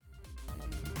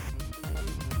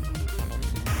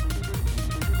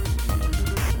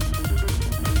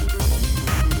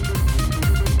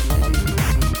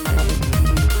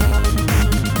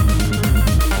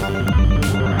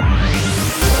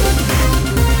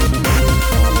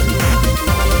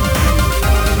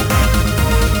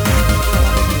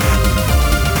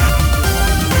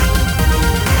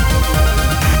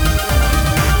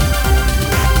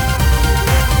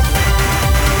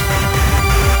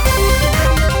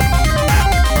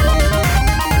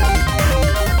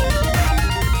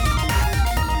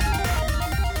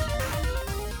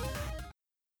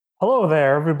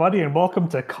everybody, and welcome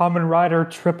to Kamen Rider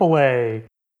AAA.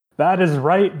 That is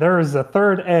right, there is a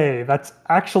third A. That's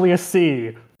actually a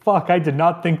C. Fuck, I did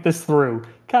not think this through.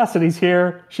 Cassidy's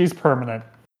here. She's permanent.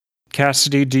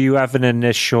 Cassidy, do you have an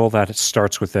initial that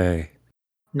starts with A?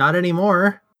 Not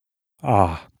anymore.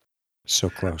 Ah, so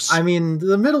close. I mean,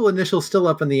 the middle initial's still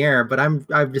up in the air, but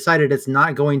I've decided it's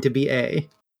not going to be A.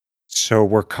 So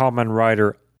we're Kamen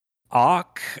Rider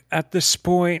Ak at this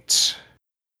point?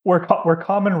 We're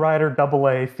Kamen Rider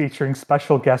AA featuring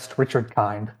special guest Richard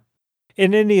Kind.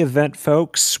 In any event,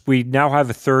 folks, we now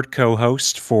have a third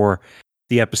co-host for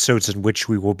the episodes in which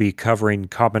we will be covering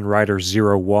Kamen Rider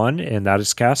 01, and that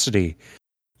is Cassidy.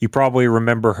 You probably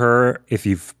remember her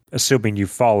assuming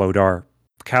you've followed our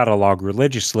catalog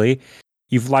religiously.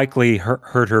 You've likely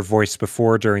heard her voice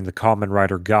before during the Kamen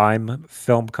Rider Gaim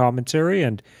film commentary,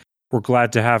 and we're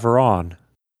glad to have her on.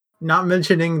 Not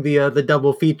mentioning the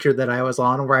double feature that I was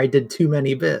on where I did too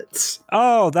many bits.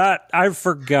 Oh, that I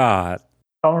forgot.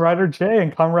 Kamen Rider J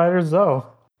and Kamen Rider Zo.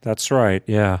 That's right,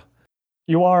 yeah.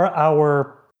 You are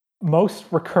our most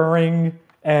recurring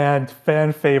and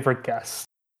fan favorite guest.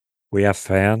 We have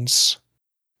fans?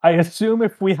 I assume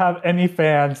if we have any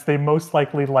fans, they most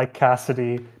likely like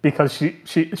Cassidy because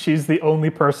she's the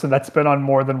only person that's been on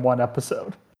more than one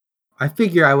episode. I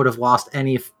figure I would have lost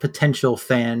any potential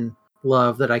fan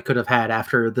love that I could have had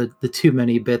after the too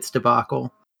many bits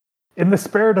debacle. In the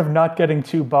spirit of not getting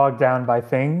too bogged down by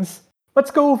things, let's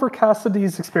go over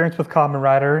Cassidy's experience with Kamen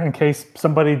Rider in case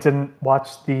somebody didn't watch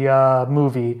the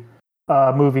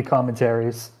movie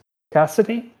commentaries.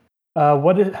 Cassidy,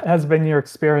 what has been your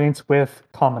experience with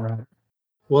Kamen Rider?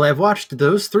 Well, I've watched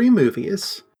those 3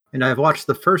 movies, and I've watched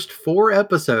the first 4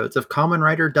 episodes of Kamen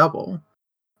Rider Double,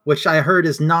 which I heard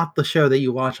is not the show that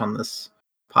you watch on this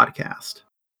podcast.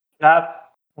 That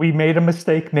we made a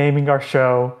mistake naming our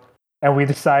show, and we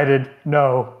decided,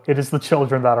 no, it is the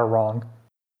children that are wrong.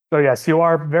 So yes, you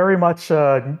are very much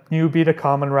a newbie to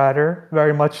Kamen Rider,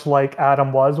 very much like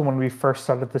Adam was when we first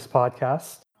started this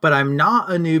podcast. But I'm not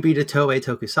a newbie to Toei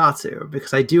Tokusatsu,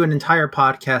 because I do an entire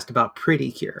podcast about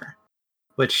Pretty Cure,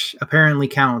 which apparently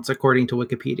counts according to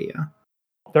Wikipedia.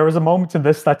 There was a moment in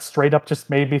this that straight up just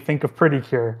made me think of Pretty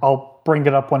Cure. I'll bring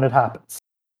it up when it happens.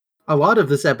 A lot of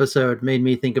this episode made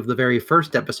me think of the very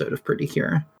first episode of Pretty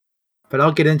Cure, but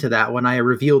I'll get into that when I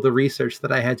reveal the research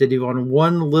that I had to do on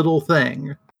one little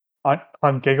thing.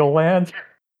 On Giggle Land?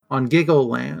 On Giggle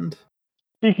Land.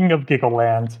 Speaking of Giggle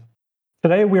Land,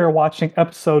 today we are watching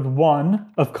episode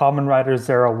 1 of Kamen Rider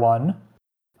 01.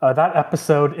 That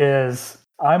episode is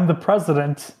I'm the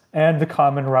President and the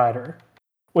Kamen Rider,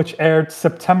 which aired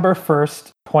September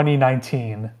 1st,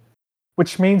 2019.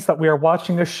 Which means that we are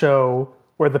watching a show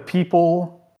where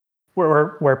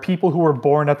where people who were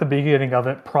born at the beginning of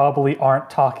it probably aren't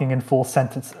talking in full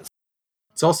sentences.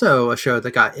 It's also a show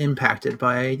that got impacted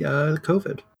by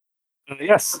COVID.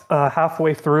 Yes,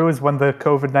 halfway through is when the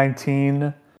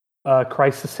COVID-19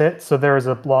 crisis hit, so there is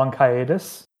a long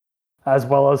hiatus, as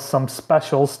well as some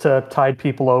specials to tide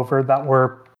people over that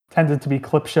were tended to be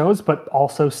clip shows, but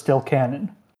also still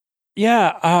canon.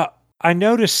 Yeah, I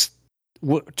noticed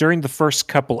during the first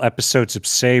couple episodes of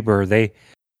Saber, the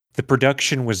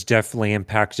production was definitely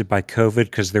impacted by COVID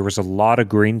because there was a lot of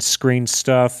green screen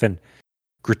stuff and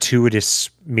gratuitous,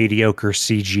 mediocre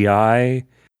CGI.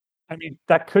 I mean,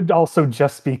 that could also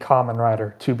just be Kamen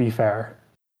Rider, to be fair.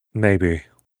 Maybe.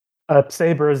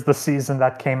 Saber is the season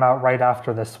that came out right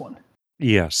after this one.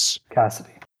 Yes.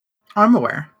 Cassidy. I'm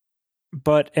aware.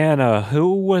 But Anna,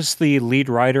 who was the lead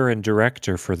writer and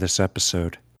director for this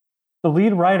episode? The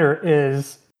lead writer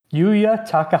is Yuya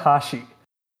Takahashi,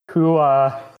 who...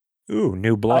 Ooh,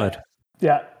 New Blood.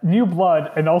 New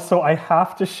Blood, and also I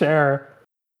have to share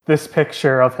this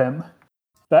picture of him.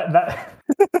 That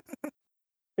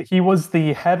He was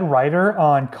the head writer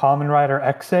on Kamen Rider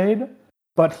X-Aid,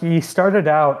 but he started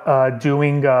out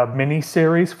doing a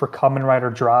mini-series for Kamen Rider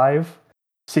Drive,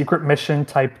 secret mission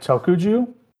type Tokuju,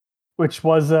 which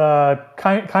was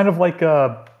kind of like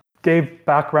gave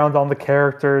background on the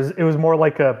characters. It was more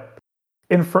like a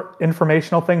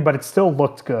informational thing, but it still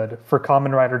looked good for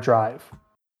Kamen Rider Drive.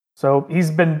 So he's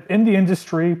been in the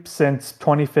industry since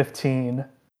 2015,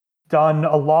 done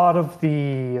a lot of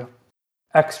the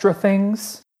extra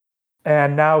things,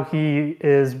 and now he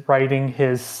is writing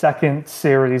his second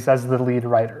series as the lead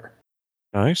writer.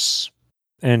 Nice.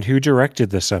 And who directed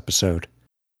this episode?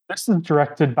 This is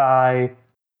directed by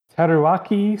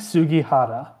Teruaki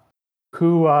Sugihara,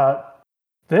 who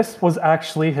this was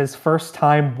actually his first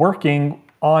time working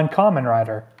on Kamen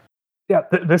Rider. Yeah,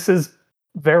 this is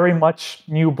very much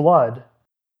new blood,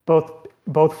 both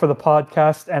for the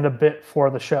podcast and a bit for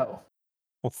the show.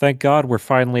 Well, thank God we're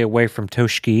finally away from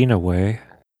Toshiki Inoue.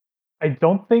 I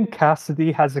don't think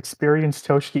Cassidy has experienced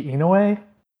Toshiki Inoue,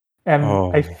 and I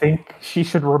Oh. think she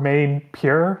should remain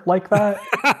pure like that.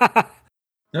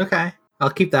 Okay, I'll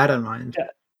keep that in mind. Yeah.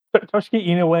 But Toshiki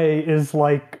Inoue is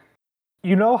like,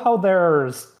 you know how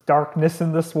there's darkness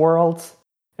in this world,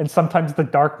 and sometimes the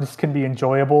darkness can be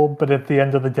enjoyable, but at the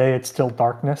end of the day, it's still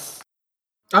darkness.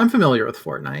 I'm familiar with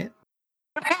Fortnite.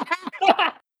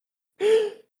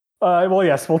 Well,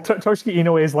 yes. Well, Toshiki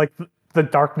Inoue is like the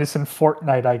darkness in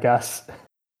Fortnite, I guess.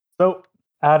 So,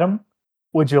 Adam,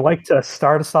 would you like to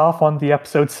start us off on the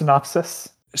episode synopsis?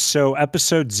 So,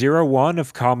 episode 01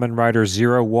 of Kamen Rider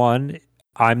 01,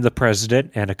 I'm the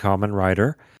president and a Kamen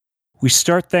Rider. We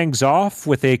start things off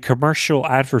with a commercial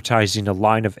advertising a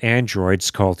line of androids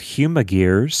called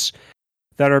Humagears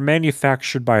that are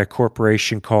manufactured by a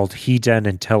corporation called Hiden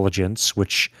Intelligence,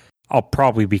 which I'll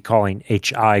probably be calling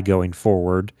HI going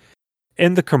forward.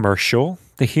 In the commercial,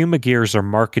 the Humagears are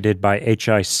marketed by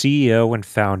HI CEO and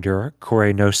founder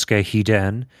Korenosuke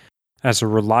Hiden as a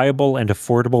reliable and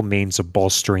affordable means of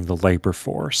bolstering the labor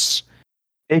force.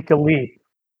 Take a leap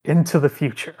into the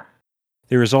future.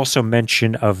 There is also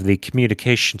mention of the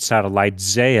communication satellite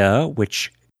Zaya,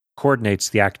 which coordinates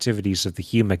the activities of the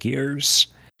Humagears.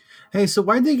 Hey, so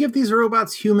why'd they give these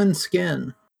robots human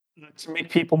skin? To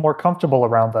make people more comfortable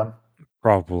around them.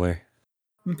 Probably.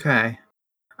 Okay.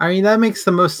 I mean, that makes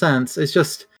the most sense. It's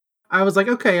just, I was like,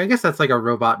 okay, I guess that's like a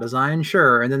robot design,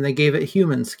 sure. And then they gave it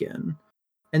human skin.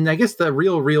 And I guess the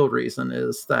real reason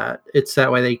is that it's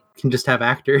that way they can just have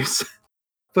actors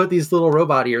put these little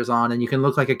robot ears on and you can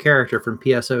look like a character from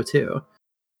PSO2.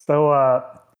 So,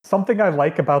 something I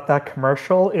like about that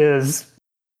commercial is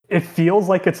it feels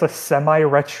like it's a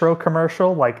semi-retro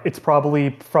commercial. Like, it's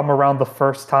probably from around the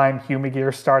first time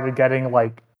Humagear started getting,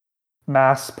 like,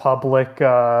 mass public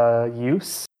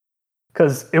use.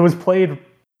 Because it was played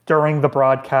during the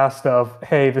broadcast of,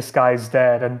 hey, this guy's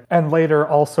dead, and later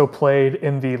also played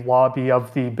in the lobby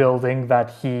of the building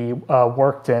that he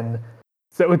worked in.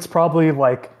 So it's probably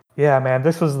like, yeah, man,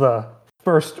 this was the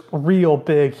first real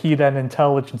big Hiden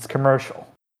Intelligence commercial.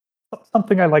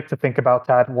 Something I like to think about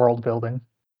that world building.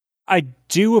 I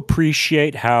do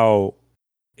appreciate how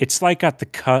it's like at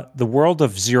the world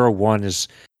of 01 is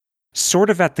sort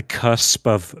of at the cusp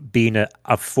of being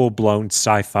a full-blown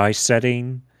sci-fi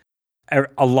setting.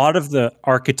 A lot of the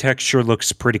architecture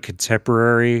looks pretty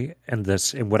contemporary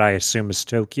in what I assume is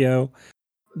Tokyo.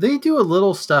 They do a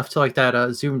little stuff to like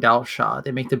that zoomed out shot.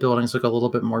 They make the buildings look a little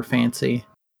bit more fancy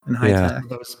and high tech.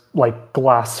 Those like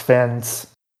glass fins.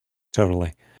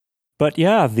 Totally. But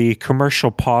yeah, the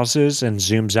commercial pauses and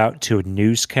zooms out to a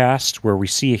newscast where we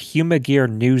see a Humagear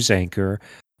news anchor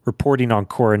reporting on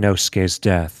Korenosuke's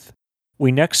death.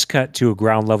 We next cut to a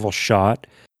ground level shot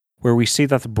where we see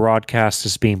that the broadcast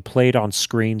is being played on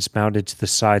screens mounted to the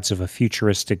sides of a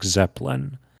futuristic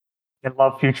Zeppelin. I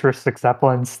love futuristic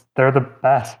Zeppelins. They're the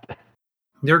best.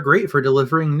 They're great for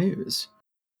delivering news.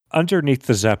 Underneath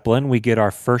the Zeppelin, we get our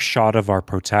first shot of our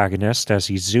protagonist as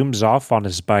he zooms off on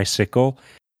his bicycle,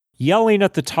 yelling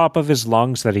at the top of his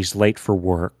lungs that he's late for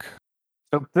work.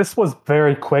 So this was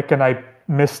very quick and I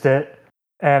missed it,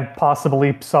 and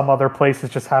possibly some other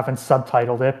places just haven't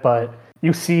subtitled it, but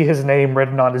you see his name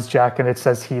written on his jacket and it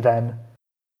says Hiden.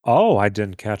 Oh, I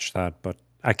didn't catch that, but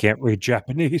I can't read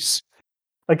Japanese.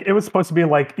 Like, it was supposed to be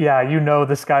like, yeah, you know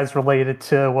this guy's related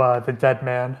to the dead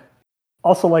man.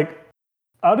 Also, like,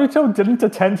 Aruto didn't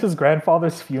attend his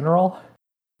grandfather's funeral.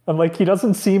 And, like, he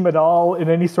doesn't seem at all in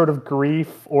any sort of grief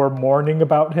or mourning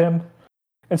about him.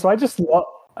 And so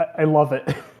I love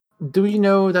it. Do we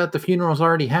know that the funeral's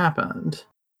already happened?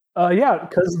 Yeah,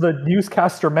 because the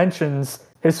newscaster mentions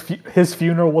his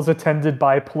funeral was attended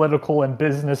by political and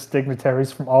business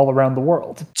dignitaries from all around the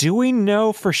world. Do we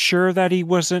know for sure that he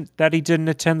didn't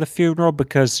attend the funeral?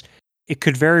 Because it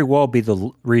could very well be the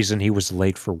reason he was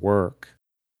late for work.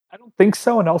 I don't think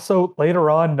so. And also later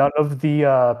on, none of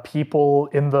the people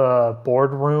in the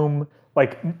boardroom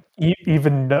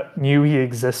even knew he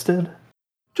existed.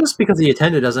 Just because he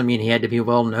attended doesn't mean he had to be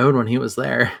well known when he was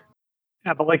there.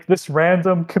 Yeah, but like this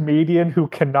random comedian who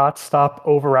cannot stop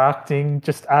overacting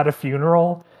just at a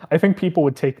funeral, I think people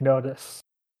would take notice.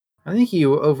 I think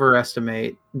you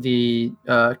overestimate the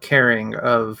caring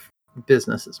of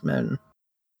businessmen.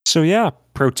 So yeah,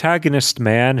 protagonist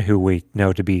man, who we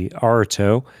know to be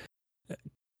Aruto,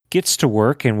 gets to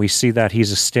work, and we see that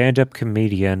he's a stand-up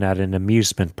comedian at an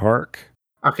amusement park.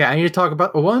 Okay, I need to talk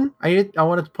about one. I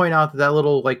wanted to point out that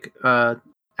little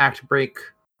act break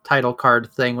title card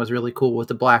thing was really cool with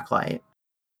the black light.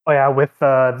 Oh yeah, with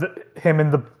him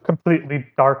in the completely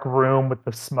dark room with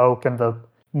the smoke and the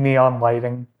neon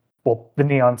lighting. Well, the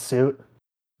neon suit.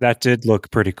 That did look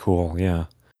pretty cool, yeah.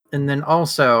 And then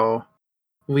also,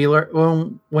 we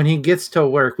learn when he gets to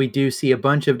work, we do see a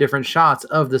bunch of different shots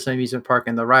of this amusement park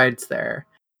and the rides there.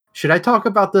 Should I talk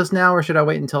about this now, or should I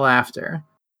wait until after?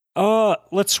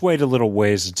 Let's wait a little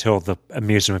ways until the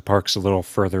amusement park's a little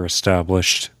further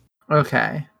established.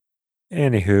 Okay.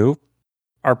 Anywho,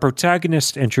 our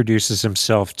protagonist introduces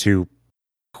himself to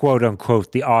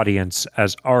quote-unquote the audience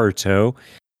as Aruto,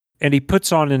 and he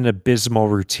puts on an abysmal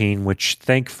routine which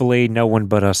thankfully no one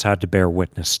but us had to bear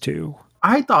witness to.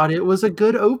 I thought it was a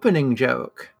good opening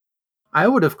joke. I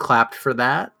would have clapped for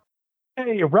that.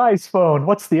 Hey, Rise Phone,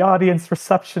 what's the audience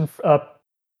reception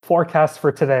forecast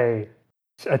for today?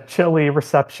 A chilly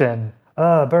reception.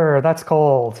 That's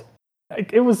cold.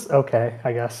 It was okay,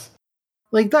 I guess.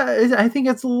 Like that, I think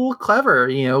it's a little clever,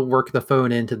 work the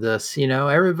phone into this.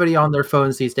 Everybody on their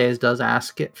phones these days does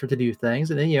ask it to do things,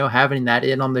 and then, having that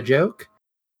in on the joke,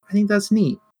 I think that's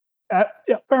neat.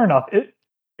 Yeah, fair enough.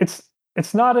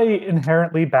 It's not a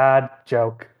inherently bad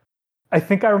joke. I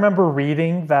think I remember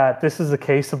reading that this is a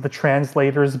case of the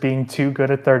translators being too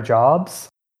good at their jobs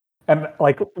and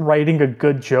like writing a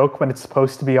good joke when it's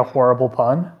supposed to be a horrible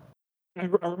pun. I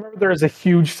remember there was a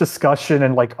huge discussion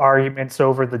and like arguments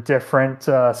over the different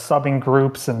subbing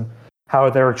groups and how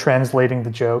they were translating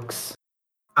the jokes.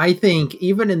 I think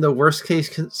even in the worst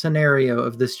case scenario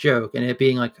of this joke and it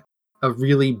being like a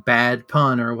really bad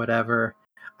pun or whatever,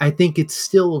 I think it's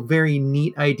still a very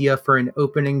neat idea for an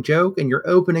opening joke, and your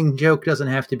opening joke doesn't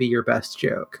have to be your best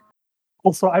joke.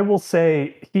 Also, I will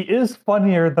say he is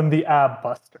funnier than the Ab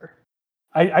Buster.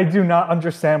 I do not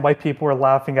understand why people were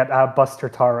laughing at Ab Buster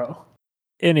Taro.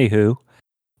 Anywho,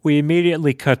 we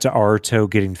immediately cut to Aruto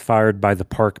getting fired by the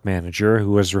park manager,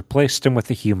 who has replaced him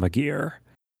with a Humagear.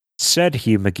 Said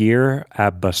Humagear,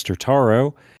 Abbuster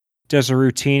Taro, does a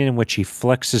routine in which he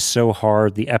flexes so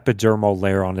hard the epidermal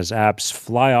layer on his abs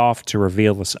fly off to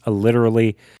reveal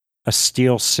literally a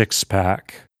steel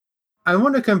six-pack. I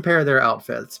want to compare their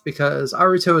outfits, because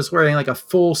Aruto is wearing like a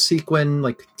full sequin,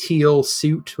 like teal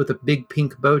suit with a big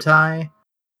pink bow tie.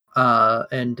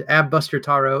 And Abbuster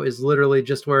Taro is literally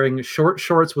just wearing short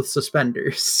shorts with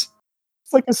suspenders.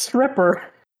 It's like a stripper.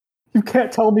 You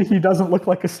can't tell me he doesn't look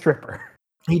like a stripper.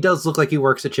 He does look like he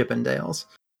works at Chippendales.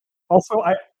 Also,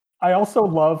 I also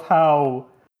love how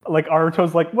like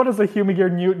Aruto's like, what does a Humagear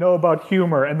Newt know about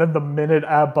humor? And then the minute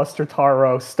Abbuster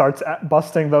Taro starts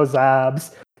busting those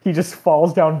abs, he just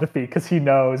falls down in defeat because he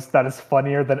knows that is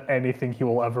funnier than anything he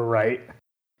will ever write.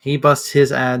 He busts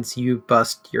his ads, you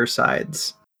bust your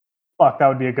sides. Fuck, that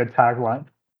would be a good tagline.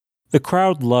 The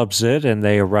crowd loves it, and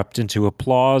they erupt into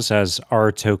applause as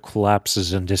Aruto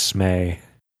collapses in dismay.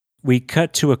 We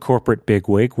cut to a corporate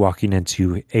bigwig walking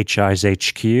into HI's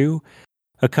HQ,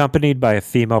 accompanied by a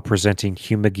female presenting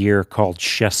Humagear called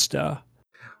Shesta.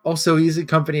 Also, he's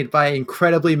accompanied by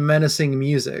incredibly menacing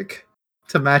music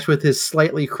to match with his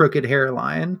slightly crooked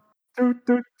hairline.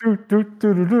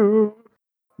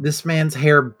 This man's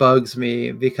hair bugs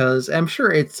me because I'm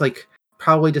sure it's like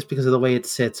probably just because of the way it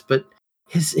sits, but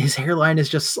his hairline is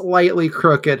just slightly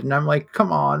crooked, and I'm like,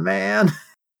 come on, man.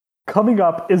 Coming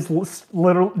up is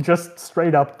literally just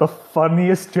straight up the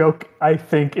funniest joke, I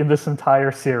think, in this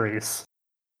entire series.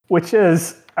 Which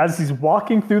is, as he's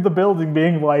walking through the building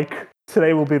being like,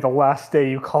 today will be the last day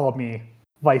you call me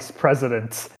vice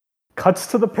president. Cuts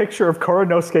to the picture of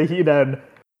Koronosuke Hiden,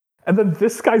 and then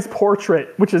this guy's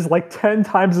portrait, which is like 10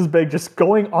 times as big, just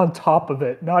going on top of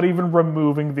it, not even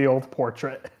removing the old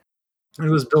portrait. It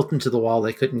was built into the wall,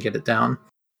 they couldn't get it down.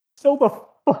 Still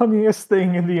the funniest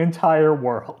thing in the entire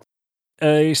world.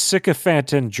 A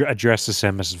sycophant addresses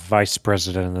him as vice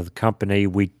president of the company.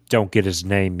 We don't get his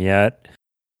name yet.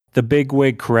 The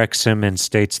bigwig corrects him and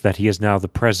states that he is now the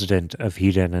president of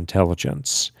Hiden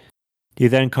Intelligence. He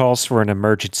then calls for an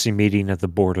emergency meeting of the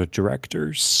board of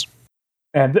directors.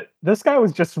 And this guy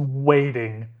was just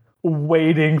waiting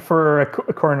for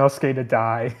Koronosuke to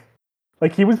die.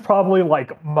 Like, he was probably,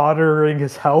 like, monitoring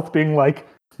his health, being like,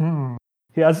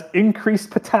 he has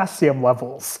increased potassium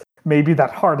levels. Maybe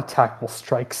that heart attack will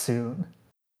strike soon.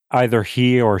 Either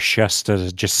he or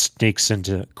Shesta just sneaks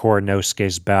into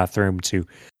Koronosuke's bathroom to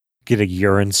get a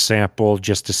urine sample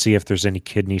just to see if there's any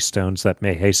kidney stones that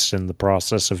may hasten the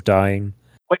process of dying.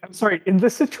 Wait, I'm sorry, in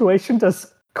this situation,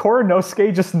 does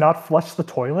Koronosuke just not flush the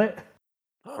toilet?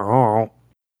 Oh.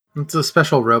 It's a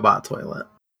special robot toilet.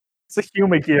 It's a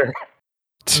Humagear.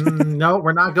 No,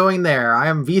 we're not going there. I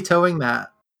am vetoing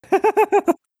that.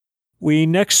 We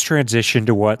next transition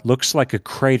to what looks like a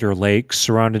crater lake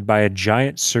surrounded by a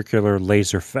giant circular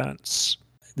laser fence.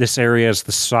 This area is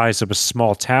the size of a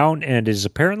small town and is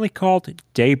apparently called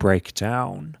Daybreak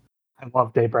Town. I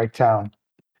love Daybreak Town.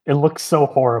 It looks so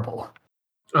horrible.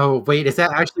 Oh, wait, is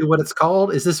that actually what it's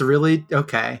called? Is this really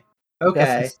okay? Yes,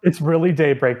 Okay. it's really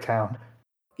Daybreak Town.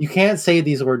 You can't say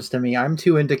these words to me. I'm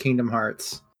too into Kingdom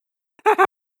Hearts.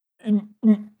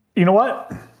 You know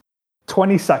what?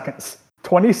 20 seconds.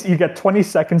 You get 20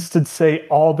 seconds to say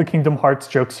all the Kingdom Hearts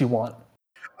jokes you want.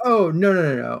 Oh,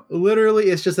 no. Literally,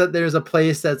 it's just that there's a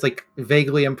place that's like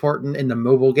vaguely important in the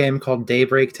mobile game called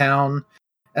Daybreak Town.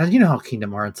 And you know how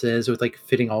Kingdom Hearts is with like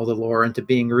fitting all the lore into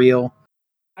being real.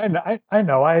 I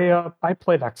know. I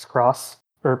played X Cross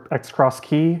or X Cross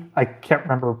Key. I can't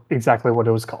remember exactly what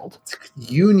it was called. It's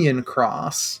Union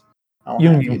Cross.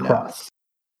 Union Cross.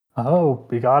 Oh,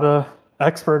 we got a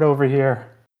expert over here.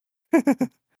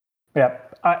 Yeah,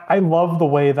 I love the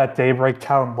way that Daybreak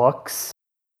Town looks.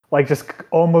 Like just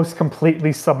almost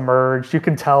completely submerged. You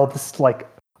can tell this is like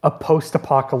a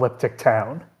post-apocalyptic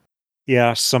town.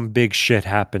 Yeah, some big shit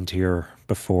happened here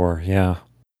before, yeah.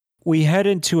 We head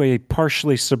into a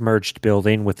partially submerged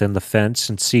building within the fence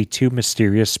and see two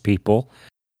mysterious people.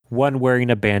 One wearing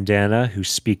a bandana who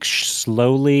speaks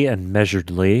slowly and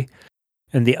measuredly,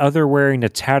 and the other wearing a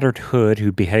tattered hood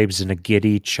who behaves in a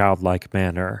giddy, childlike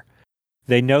manner.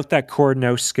 They note that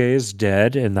Kornosuke is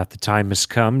dead and that the time has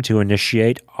come to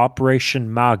initiate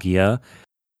Operation Magia,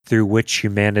 through which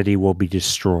humanity will be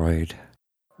destroyed.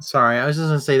 Sorry, I was just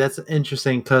going to say that's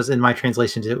interesting because in my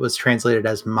translations it was translated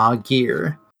as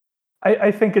Magir.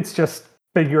 I think it's just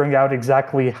figuring out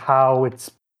exactly how it's...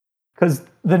 Because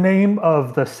the name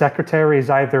of the secretary is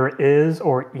either Is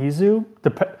or Izu.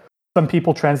 Some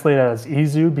people translate it as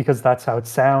Izu because that's how it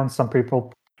sounds. Some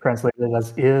people translate it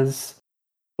as Is.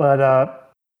 But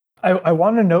I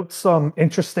want to note some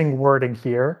interesting wording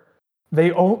here. They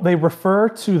refer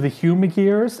to the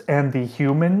Humagears and the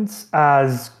humans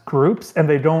as groups, and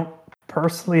they don't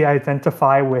personally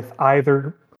identify with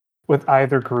either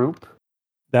group.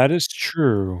 That is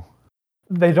true.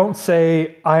 They don't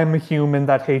say, I'm a human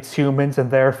that hates humans,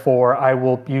 and therefore I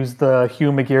will use the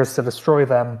Humagears to destroy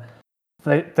them.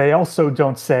 They also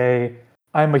don't say,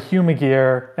 I'm a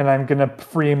Humagear, and I'm going to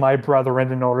free my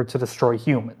brethren in order to destroy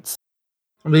humans.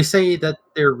 They say that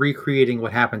they're recreating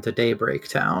what happened to Daybreak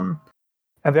Town.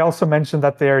 And they also mention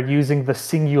that they're using the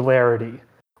singularity,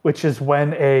 which is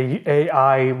when a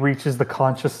AI reaches the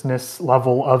consciousness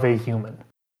level of a human.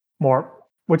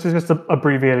 Which is just an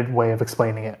abbreviated way of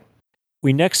explaining it.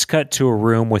 We next cut to a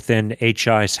room within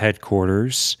HI's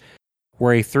headquarters,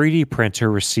 where a 3D printer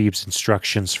receives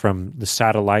instructions from the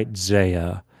satellite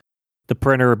Zaya. The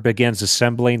printer begins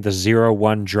assembling the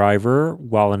 01 driver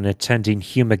while an attending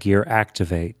Humagear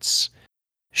activates.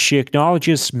 She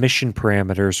acknowledges mission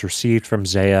parameters received from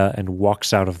Zaya and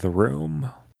walks out of the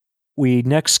room. We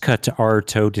next cut to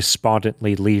Aruto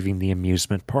despondently leaving the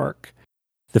amusement park.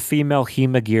 The female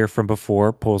Humagear from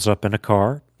before pulls up in a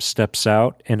car, steps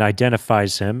out, and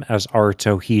identifies him as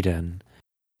Aruto Hiden.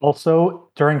 Also,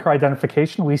 during her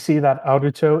identification, we see that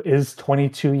Aruto is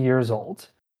 22 years old,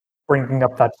 bringing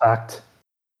up that fact.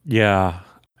 Yeah,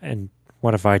 and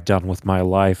what have I done with my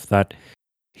life that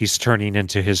he's turning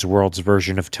into his world's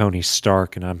version of Tony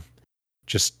Stark, and I'm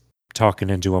just talking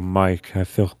into a mic, I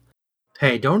feel.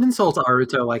 Hey, don't insult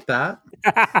Aruto like that.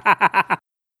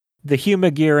 The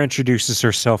Humagear introduces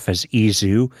herself as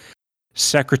Izu,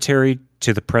 secretary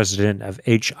to the president of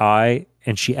HI,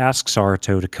 and she asks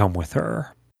Aruto to come with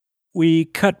her. We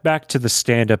cut back to the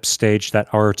stand-up stage that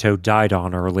Aruto died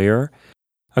on earlier.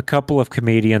 A couple of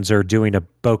comedians are doing a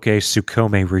bokeh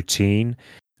tsukome routine,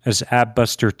 as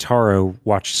Abbuster Taro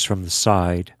watches from the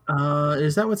side.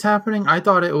 Is that what's happening? I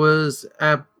thought it was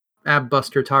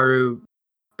Abbuster Taru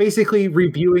basically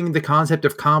reviewing the concept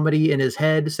of comedy in his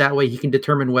head, so that way he can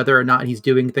determine whether or not he's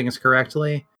doing things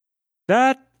correctly.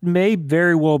 That may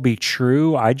very well be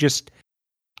true. I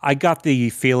got the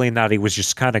feeling that he was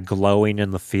just kind of glowing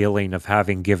in the feeling of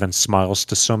having given smiles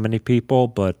to so many people,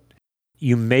 but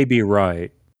you may be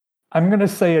right. I'm going to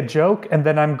say a joke, and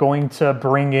then I'm going to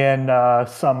bring in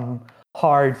some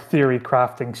hard theory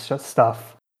crafting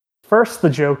stuff. First, the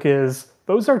joke is,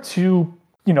 those are two,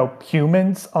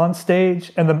 humans on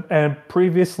stage, and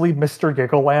previously Mr.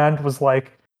 Giggleland was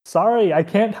like, sorry, I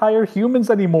can't hire humans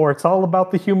anymore. It's all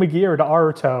about the Humagear to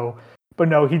Aruto. But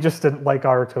no, he just didn't like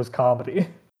Aruto's comedy.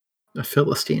 A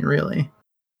Philistine, really.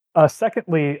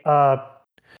 Secondly,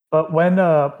 but when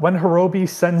Hirobi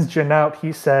sends Jin out,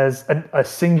 he says a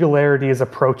singularity is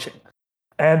approaching,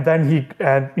 and then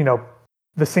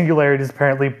the singularity is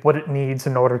apparently what it needs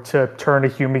in order to turn a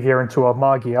Humagear into a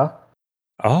Magia.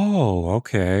 Oh,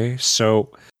 okay.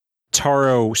 So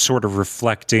Taro sort of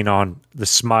reflecting on the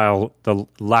smile, the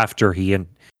laughter he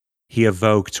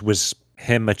evoked was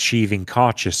him achieving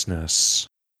consciousness.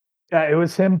 Yeah, it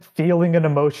was him feeling an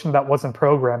emotion that wasn't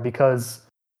programmed, because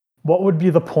what would be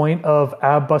the point of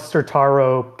Abbuster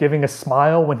Taro giving a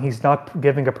smile when he's not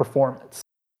giving a performance?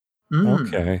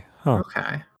 Okay. Huh.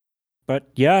 Okay. But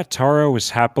yeah, Taro was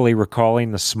happily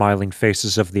recalling the smiling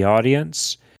faces of the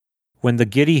audience when the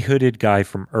giddy hooded guy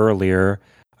from earlier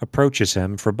approaches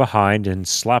him from behind and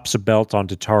slaps a belt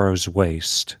onto Taro's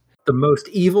waist. The most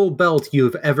evil belt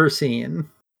you've ever seen.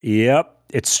 Yep,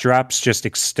 its straps just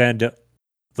extend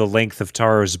the length of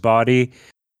Taro's body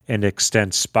and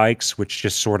extend spikes which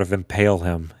just sort of impale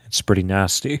him. It's pretty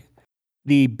nasty.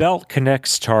 The belt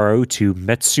connects Taro to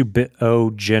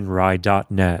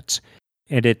metsubiojinrai.net,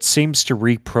 and it seems to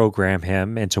reprogram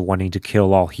him into wanting to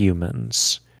kill all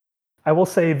humans. I will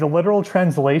say the literal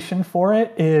translation for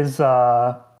it is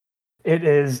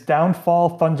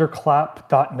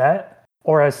downfallthunderclap.net,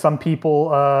 or as some people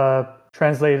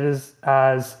translate it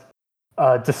as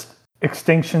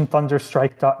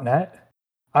extinctionthunderstrike.net.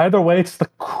 Either way, it's the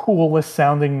coolest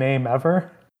sounding name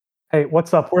ever. Hey,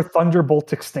 what's up? We're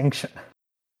Thunderbolt Extinction.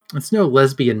 It's no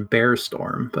lesbian bear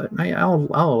storm, but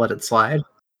I'll let it slide.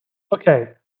 Okay,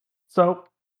 so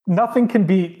nothing can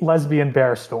beat lesbian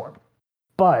bear storm,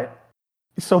 but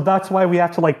so that's why we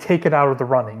have to like take it out of the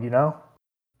running, you know?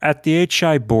 At the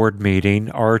HI board meeting,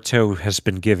 Aruto has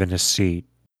been given a seat.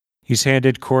 He's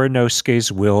handed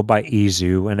Koronosuke's will by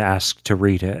Izu and asked to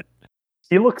read it.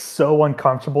 He looks so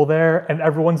uncomfortable there, and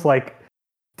everyone's like,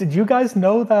 "Did you guys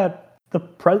know that the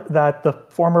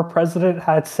former president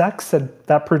had sex and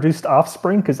that produced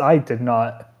offspring? Because I did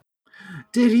not."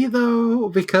 Did he though?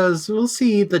 Because we'll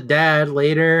see the dad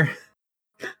later.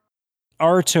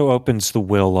 Aruto opens the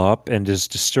will up and is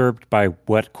disturbed by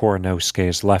what Koronosuke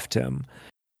has left him,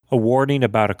 a warning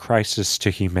about a crisis to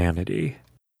humanity.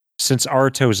 Since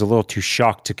Aruto is a little too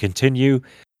shocked to continue,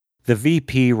 the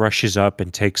VP rushes up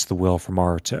and takes the will from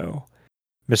Aruto.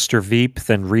 Mr. Veep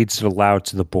then reads it aloud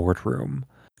to the boardroom.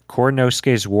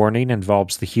 Koronosuke's warning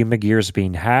involves the Humagears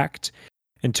being hacked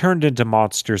and turned into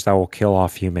monsters that will kill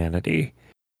off humanity.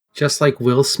 Just like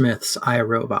Will Smith's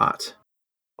iRobot.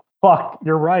 Fuck,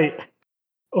 you're right.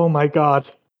 Oh my god.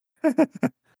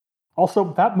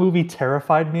 Also, that movie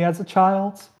terrified me as a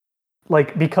child.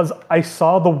 Like, because I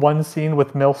saw the one scene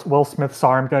with Will Smith's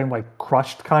arm getting, like,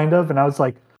 crushed, kind of, and I was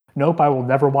like, nope, I will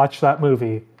never watch that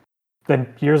movie. Then,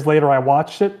 years later, I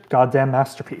watched it. Goddamn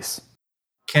masterpiece.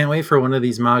 Can't wait for one of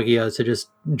these Magias to just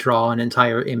draw an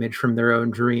entire image from their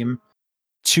own dream.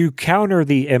 To counter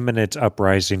the imminent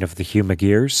uprising of the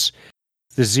Humagears,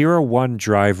 the 01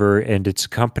 driver and its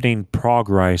accompanying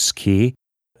progress key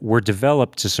were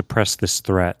developed to suppress this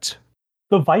threat.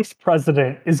 The vice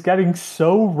president is getting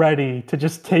so ready to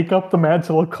just take up the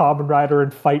mantle of Kamen Rider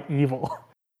and fight evil.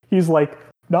 He's like,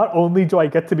 not only do I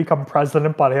get to become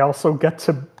president, but I also get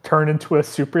to turn into a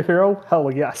superhero?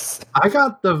 Hell yes. I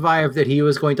got the vibe that he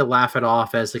was going to laugh it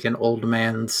off as like an old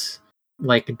man's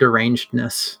like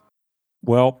derangedness.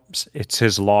 Well, it's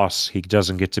his loss. He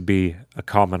doesn't get to be a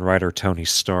Kamen Rider Tony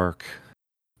Stark.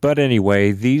 But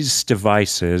anyway, these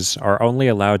devices are only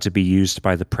allowed to be used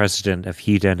by the president of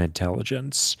Hiden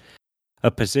Intelligence,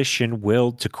 a position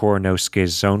willed to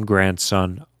Koronosuke's own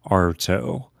grandson,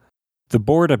 Aruto. The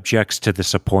board objects to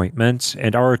this appointment,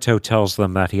 and Aruto tells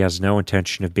them that he has no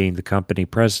intention of being the company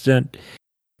president,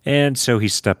 and so he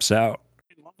steps out.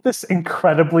 I love this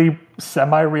incredibly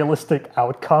semi-realistic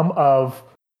outcome of,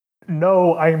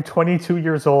 no, I am 22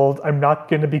 years old. I'm not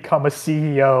going to become a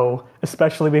CEO,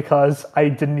 especially because I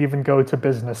didn't even go to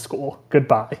business school.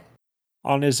 Goodbye.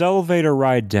 On his elevator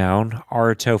ride down,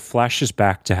 Aruto flashes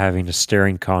back to having a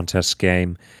staring contest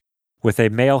game with a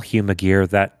male Humagear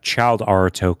that child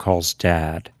Aruto calls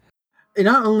Dad. And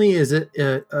not only is it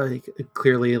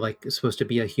clearly like supposed to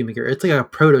be a Humagear, it's like a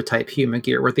prototype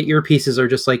Humagear where the earpieces are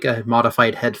just like a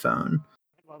modified headphone.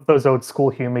 Those old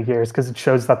school Humagears because it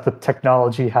shows that the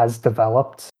technology has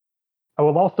developed. I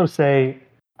will also say,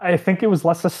 I think it was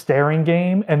less a staring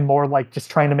game and more like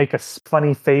just trying to make a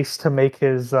funny face to make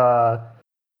his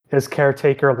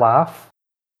caretaker laugh.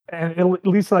 And it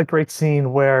leads to that great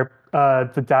scene where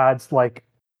the dad's like,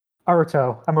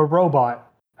 Aruto, I'm a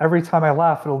robot. Every time I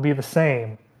laugh, it'll be the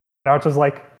same. And Aruto's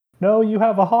like, no, you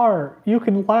have a heart. You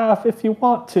can laugh if you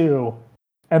want to.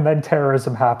 And then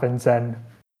terrorism happens and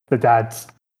the dad's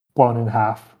blown in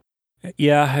half.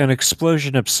 Yeah, an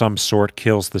explosion of some sort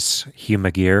kills this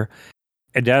Humagear,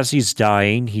 and as he's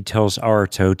dying, he tells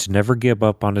Aruto to never give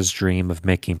up on his dream of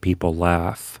making people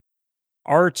laugh.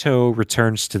 Aruto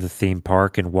returns to the theme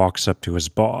park and walks up to his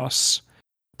boss,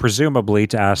 presumably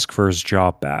to ask for his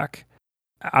job back.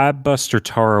 Abbuster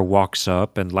Taro walks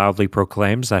up and loudly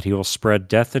proclaims that he will spread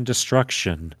death and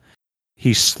destruction.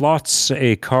 He slots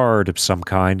a card of some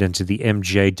kind into the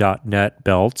MJ.net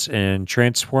belt and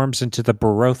transforms into the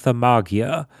Barotha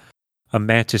Magia, a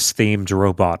mantis-themed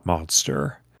robot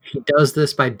monster. He does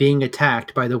this by being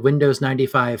attacked by the Windows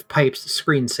 95 Pipes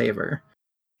screensaver.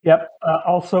 Yep.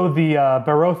 Also, the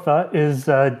Barotha is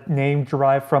a name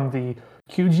derived from the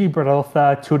Kyuji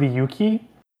Barotha Turiyuki,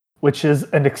 which is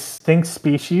an extinct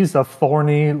species of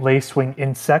thorny lacewing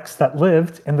insects that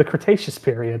lived in the Cretaceous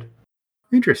period.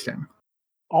 Interesting.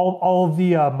 All of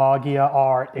the Magia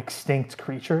are extinct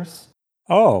creatures.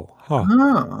 Oh, huh.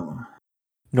 Oh.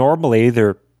 Normally,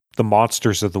 the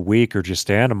monsters of the week are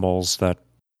just animals that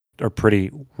are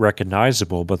pretty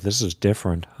recognizable, but this is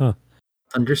different, huh?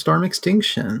 Thunderstorm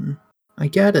extinction. I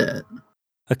get it.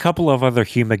 A couple of other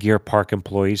Humagear Park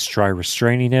employees try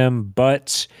restraining him,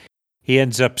 but he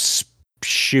ends up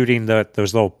shooting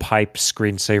those little pipe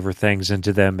screensaver things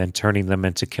into them and turning them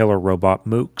into killer robot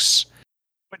mooks.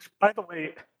 Which, by the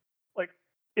way,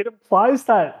 it implies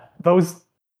that those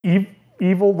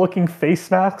evil-looking face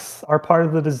masks are part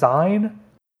of the design.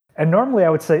 And normally I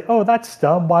would say, oh, that's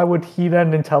dumb. Why would Heat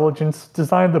and Intelligence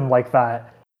design them like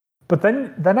that? But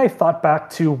then I thought back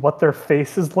to what their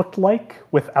faces looked like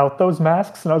without those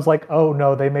masks, and I was like, oh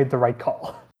no, they made the right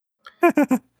call.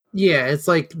 Yeah, it's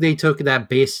like they took that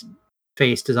base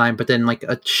face design, but then like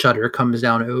a shutter comes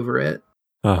down over it.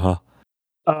 Uh-huh.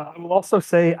 I will also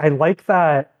say I like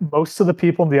that most of the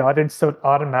people in the audience don't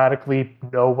automatically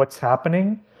know what's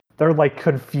happening. They're like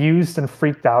confused and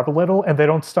freaked out a little, and they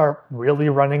don't start really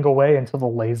running away until the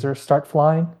lasers start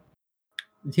flying.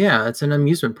 Yeah, it's an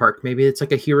amusement park. Maybe it's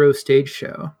like a hero stage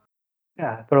show.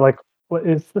 Yeah, they're like, what,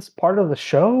 is this part of the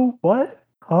show? What?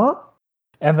 Huh?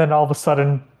 And then all of a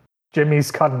sudden,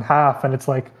 Jimmy's cut in half, and it's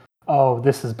like, oh,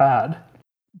 this is bad.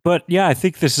 But yeah, I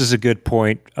think this is a good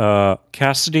point.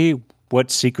 Cassidy, what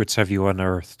secrets have you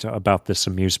unearthed about this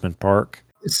amusement park?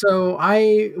 So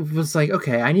I was like,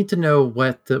 okay, I need to know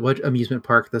what amusement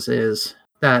park this is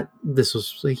that this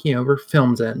was like, we're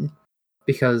filmed in,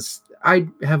 because I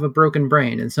have a broken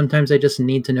brain and sometimes I just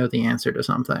need to know the answer to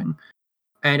something.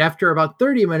 And after about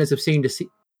 30 minutes of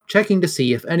checking to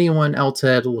see if anyone else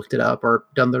had looked it up or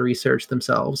done the research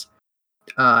themselves,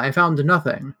 I found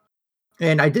nothing.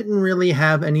 And I didn't really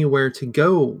have anywhere to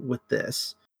go with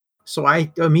this. So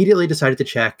I immediately decided to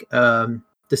check to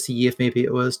see if maybe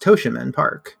it was Toshimen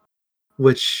Park,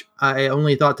 which I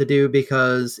only thought to do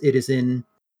because it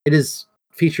is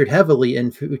featured heavily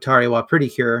in Futari wa Pretty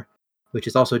Cure, which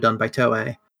is also done by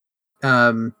Toei.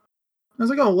 I was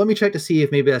like, oh, let me check to see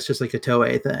if maybe that's just like a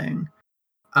Toei thing.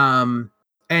 And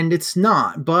it's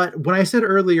not. But when I said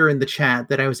earlier in the chat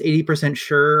that I was 80%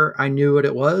 sure I knew what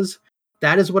it was,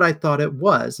 that is what I thought it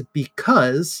was,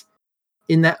 because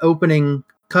in that opening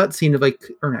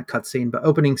cutscene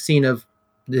opening scene of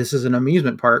this is an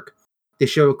amusement park, they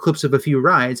show clips of a few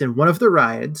rides, and one of the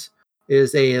rides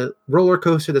is a roller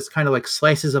coaster that's kind of like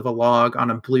slices of a log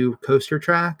on a blue coaster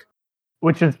track.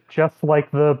 Which is just like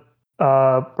the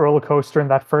roller coaster in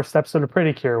that first episode of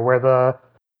Pretty Cure, where the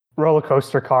roller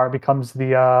coaster car becomes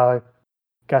the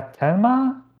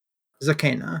Gatema?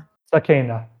 Zakena.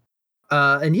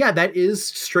 And yeah, that is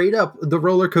straight up the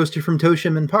roller coaster from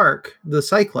Toshimen Park, the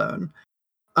Cyclone.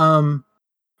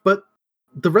 But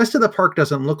the rest of the park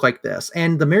doesn't look like this.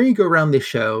 And the merry-go-round they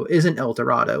show isn't El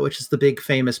Dorado, which is the big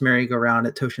famous merry-go-round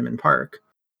at Toshimen Park.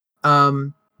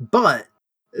 But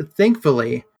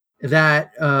thankfully,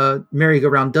 that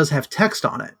merry-go-round does have text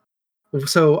on it.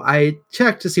 So I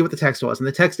checked to see what the text was, and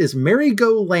the text is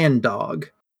Merry-Go-Land Dog.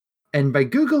 And by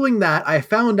Googling that, I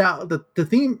found out that the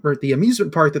theme, or the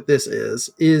amusement park that this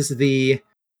is the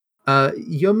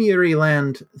Yomiuri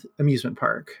Land amusement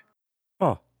park.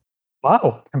 Oh.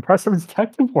 Wow, impressive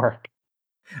detective work.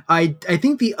 I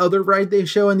think the other ride they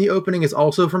show in the opening is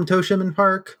also from Toshimen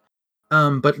Park,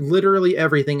 but literally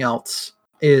everything else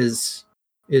is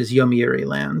Yomiuri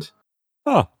Land.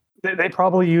 Oh. They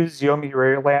probably use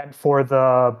Yomiuri Land for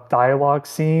the dialogue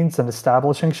scenes and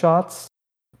establishing shots,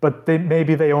 but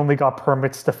maybe they only got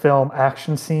permits to film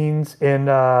action scenes in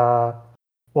what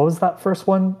was that first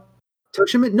one?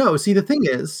 Toshimen? No, see, the thing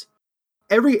is,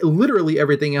 literally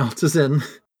everything else is in,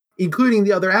 including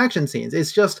the other action scenes.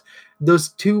 It's just those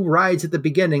two rides at the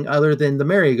beginning, other than the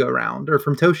merry-go-round, are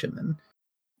from Toshimen.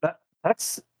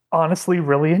 That's honestly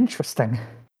really interesting.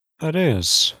 That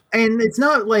is. And it's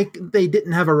not like they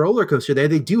didn't have a roller coaster there.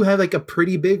 They do have like a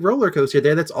pretty big roller coaster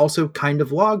there that's also kind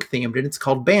of log themed, and it's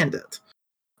called Bandit.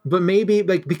 But maybe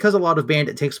like because a lot of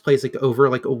Bandit takes place like over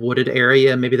like a wooded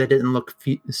area, maybe that didn't look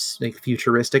like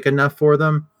futuristic enough for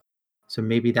them. So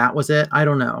maybe that was it. I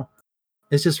don't know.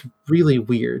 It's just really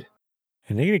weird.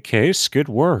 In any case, good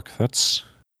work. That's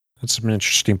That's an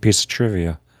interesting piece of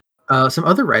trivia. Some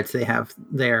other rides they have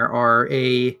there are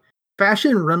a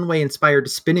fashion runway inspired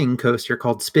spinning coaster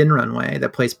called Spin Runway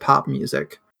that plays pop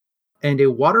music, and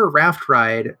a water raft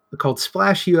ride called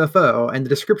Splash UFO. And the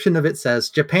description of it says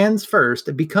Japan's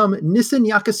first become Nissan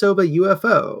Yakisoba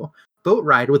UFO boat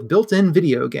ride with built-in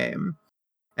video game.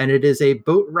 And it is a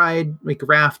boat ride, like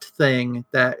raft thing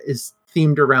that is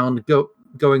themed around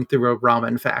going through a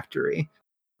ramen factory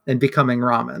and becoming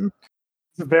ramen.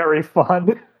 It's very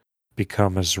fun.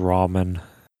 Become as ramen.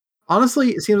 Honestly,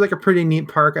 it seems like a pretty neat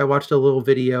park. I watched a little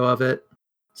video of it.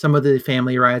 Some of the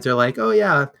family rides are like, oh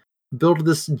yeah, build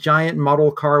this giant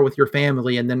model car with your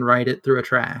family and then ride it through a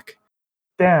track.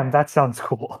 Damn, that sounds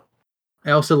cool.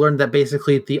 I also learned that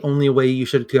basically the only way you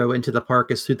should go into the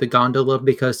park is through the gondola,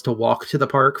 because to walk to the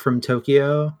park from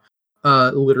Tokyo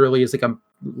literally is like a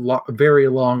very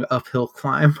long uphill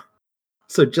climb.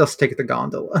 So just take the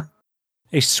gondola.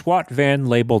 A SWAT van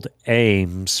labeled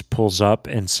Ames pulls up,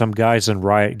 and some guys in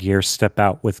riot gear step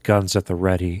out with guns at the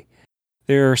ready.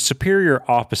 Their superior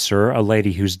officer, a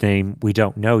lady whose name we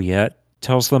don't know yet,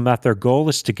 tells them that their goal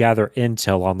is to gather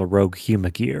intel on the rogue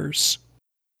Humagears.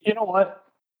 You know what?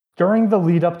 During the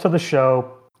lead up to the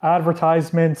show,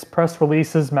 advertisements, press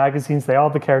releases, magazines, they all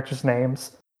have the characters'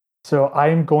 names. So I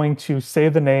am going to say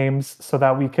the names so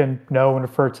that we can know and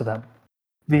refer to them.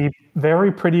 The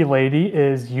very pretty lady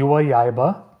is Yua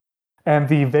Yaiba, and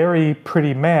the very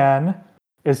pretty man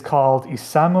is called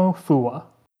Isamu Fua.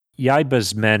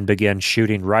 Yaiba's men began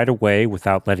shooting right away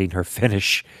without letting her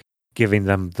finish, giving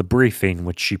them the briefing,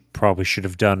 which she probably should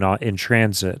have done in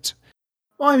transit.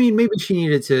 Well, I mean, maybe she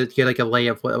needed to get like a lay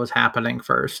of what was happening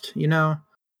first, you know?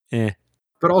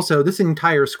 But also, this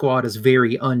entire squad is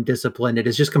very undisciplined. It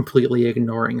is just completely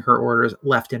ignoring her orders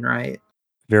left and right.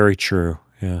 Very true,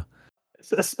 yeah.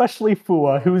 Especially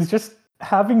Fua, who is just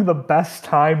having the best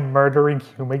time murdering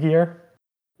Humagear.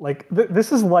 Like,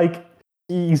 this is like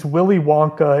he's Willy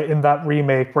Wonka in that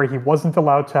remake where he wasn't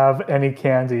allowed to have any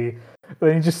candy.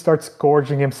 Then he just starts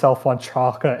gorging himself on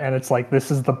chocolate, and it's like,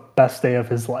 this is the best day of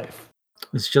his life.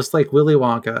 It's just like Willy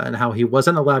Wonka and how he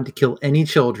wasn't allowed to kill any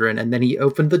children, and then he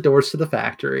opened the doors to the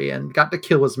factory and got to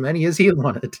kill as many as he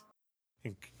wanted.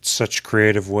 In such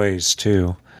creative ways,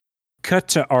 too. Cut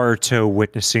to Aruto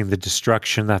witnessing the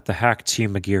destruction that the hacked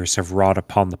Humagears have wrought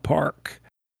upon the park.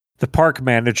 The park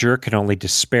manager can only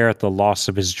despair at the loss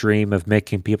of his dream of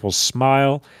making people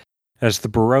smile as the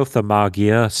Barotha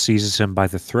Magia seizes him by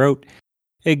the throat.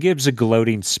 It gives a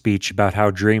gloating speech about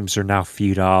how dreams are now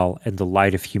futile in the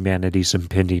light of humanity's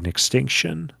impending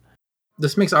extinction.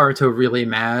 This makes Aruto really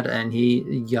mad, and he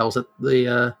yells at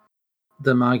the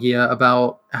Magia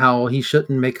about how he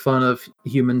shouldn't make fun of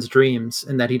humans' dreams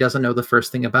and that he doesn't know the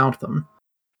first thing about them.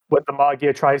 When the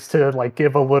Magia tries to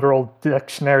give a literal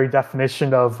dictionary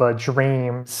definition of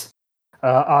dreams,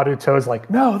 Aruto's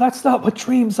like, no, that's not what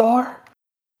dreams are.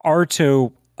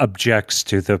 Aruto objects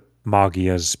to the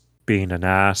Magia's being an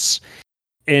ass,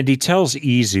 and he tells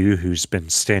Izu, who's been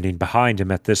standing behind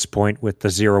him at this point with the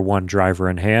 01 driver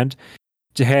in hand,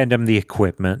 to hand him the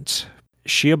equipment.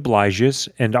 She obliges,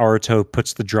 and Aruto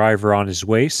puts the driver on his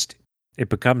waist. It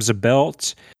becomes a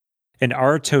belt, and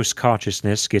Aruto's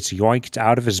consciousness gets yoinked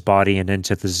out of his body and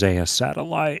into the Zaya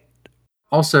satellite.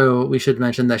 Also, we should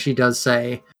mention that she does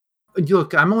say,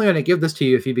 look, I'm only going to give this to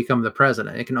you if you become the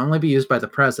president. It can only be used by the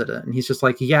president. And he's just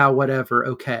like, yeah, whatever,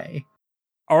 okay.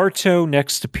 Aruto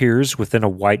next appears within a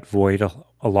white void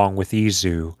along with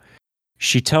Izu.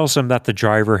 She tells him that the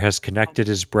driver has connected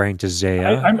his brain to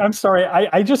Zaya. I'm sorry,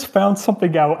 I just found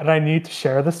something out and I need to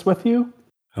share this with you.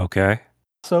 Okay.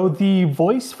 So the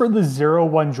voice for the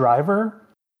 01 driver,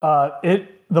 there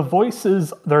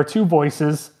are two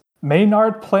voices,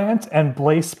 Maynard Plant and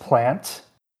Blaze Plant,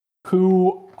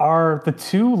 who are the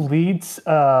two lead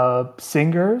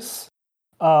singers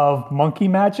of Monkey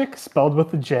Magic, spelled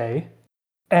with a J.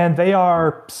 And they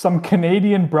are some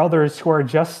Canadian brothers who are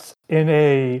just in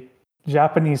a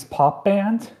Japanese pop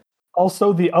band.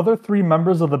 Also, the other three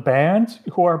members of the band,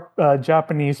 who are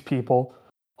Japanese people,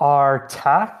 are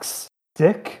Tax,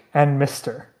 Dick, and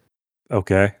Mister.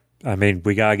 Okay. I mean,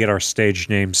 we gotta get our stage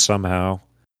names somehow.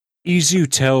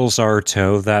 Izu tells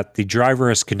Aruto that the driver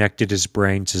has connected his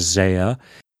brain to Zaya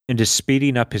and is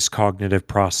speeding up his cognitive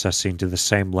processing to the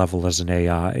same level as an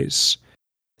AI's.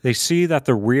 They see that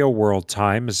the real-world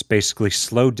time is basically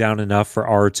slowed down enough for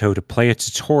Aruto to play a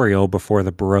tutorial before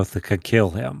the Barotha could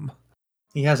kill him.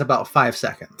 He has about 5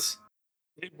 seconds.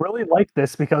 I really like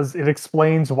this because it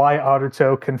explains why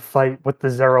Aruto can fight with the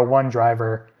 01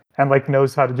 driver and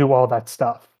knows how to do all that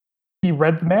stuff. He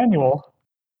read the manual.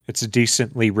 It's a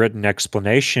decently written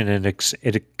explanation, and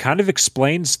it kind of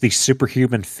explains the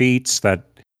superhuman feats that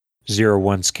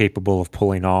 01's capable of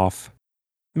pulling off.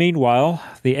 Meanwhile,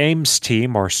 the Ames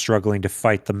team are struggling to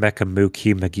fight the Mecha Mook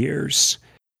Humagears.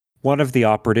 One of the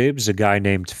operatives, a guy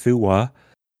named Fuwa,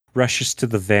 rushes to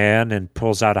the van and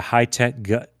pulls out a high-tech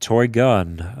toy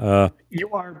gun. You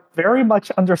are very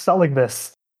much underselling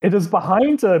this. It is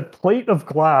behind a plate of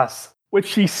glass,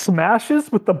 which he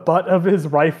smashes with the butt of his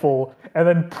rifle and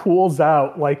then pulls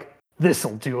out like,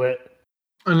 this'll do it.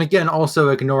 And again, also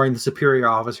ignoring the superior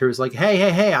officer who's like,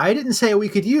 hey, I didn't say we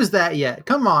could use that yet.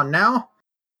 Come on now.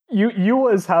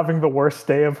 Yua is having the worst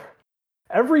day of...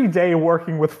 Every day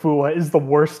working with Fuwa is the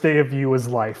worst day of Yua's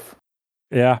life.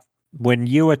 Yeah. When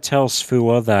Yua tells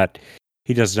Fuwa that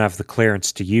he doesn't have the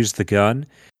clearance to use the gun,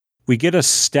 we get a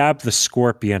stab the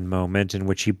scorpion moment in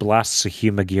which he blasts a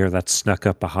Humagear that snuck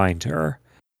up behind her.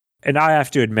 And I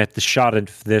have to admit, the shot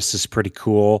of this is pretty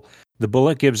cool. The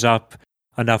bullet gives up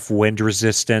enough wind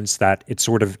resistance that it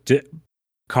sort of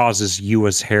causes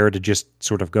Yua's hair to just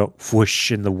sort of go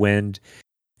whoosh in the wind.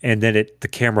 And then the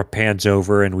camera pans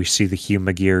over and we see the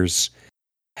Humagear's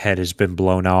head has been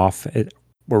blown off,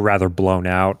 or rather blown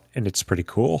out, and it's pretty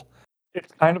cool.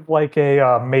 It's kind of like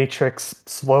a Matrix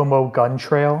slow-mo gun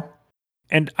trail.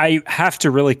 And I have to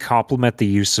really compliment the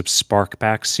use of spark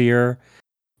packs here.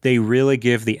 They really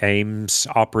give the Ames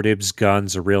operatives'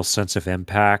 guns a real sense of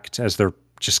impact as they're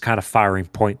just kind of firing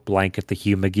point blank at the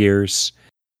Humagears.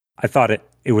 I thought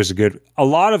it was a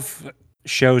lot of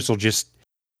shows will just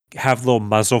have little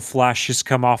muzzle flashes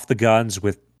come off the guns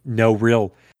with no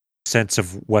real sense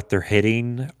of what they're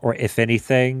hitting, or if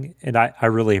anything. And I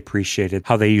really appreciated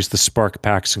how they used the spark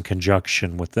packs in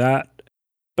conjunction with that.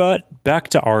 But back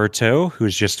to Aruto,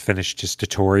 who's just finished his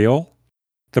tutorial.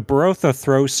 The Barotha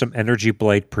throws some energy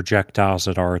blade projectiles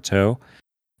at Aruto.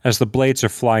 As the blades are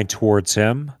flying towards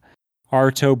him,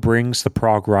 Aruto brings the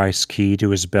Progrise key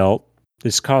to his belt.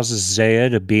 This causes Zaya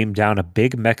to beam down a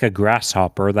big mecha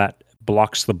grasshopper that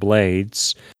blocks the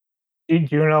blades. Do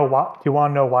you want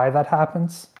to know why that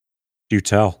happens? Do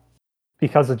tell.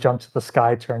 Because a jump to the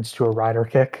sky turns to a rider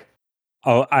kick.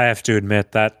 Oh, I have to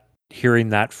admit that hearing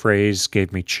that phrase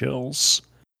gave me chills.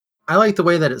 I like the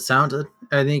way that it sounded.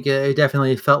 I think it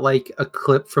definitely felt like a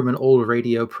clip from an old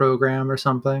radio program or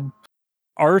something.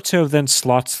 Aruto then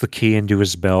slots the key into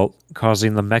his belt,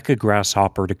 causing the mecha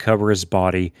grasshopper to cover his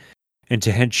body and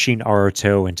to henching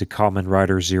Aruto into Kamen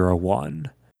Rider 01.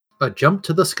 A jump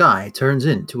to the sky turns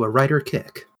into a rider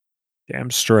kick.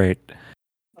 Damn straight.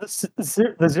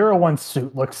 The 01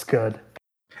 suit looks good.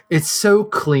 It's so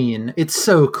clean. It's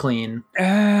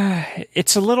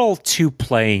a little too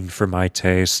plain for my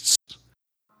tastes.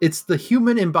 It's the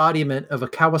human embodiment of a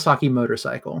Kawasaki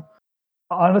motorcycle.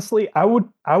 Honestly, I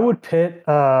would pit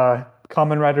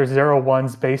Kamen Rider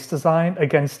 01's base design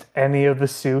against any of the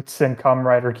suits in Kamen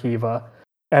Rider Kiva.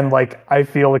 And I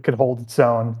feel it could hold its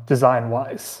own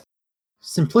design-wise.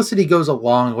 Simplicity goes a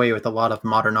long way with a lot of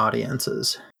modern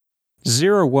audiences.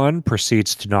 01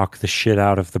 proceeds to knock the shit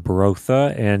out of the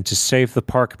Barotha and to save the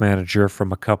park manager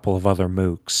from a couple of other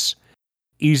mooks.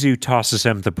 Izu tosses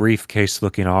him the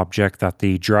briefcase-looking object that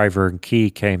the driver and key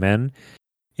came in.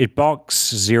 It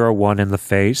bonks 01 in the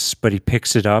face, but he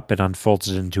picks it up and unfolds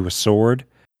it into a sword.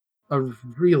 A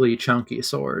really chunky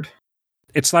sword.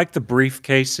 It's like the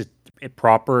briefcase it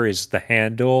proper is the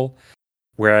handle,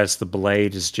 whereas the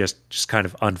blade is just kind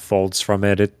of unfolds from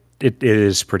it. It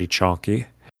is pretty chunky.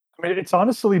 I mean, it's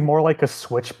honestly more like a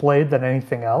switchblade than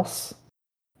anything else,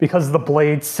 because the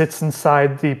blade sits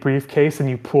inside the briefcase and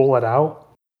you pull it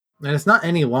out. And it's not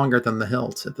any longer than the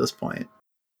hilt at this point.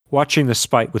 Watching this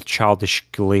fight with childish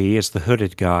glee is the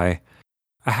hooded guy.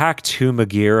 A hacked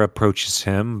Humagear approaches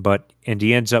him, and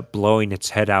he ends up blowing its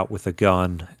head out with a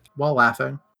gun. While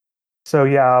laughing. So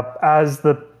yeah, as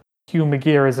the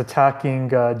Humagear is attacking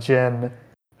Jin,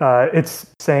 it's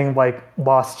saying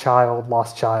lost child,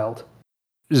 lost child.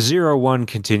 01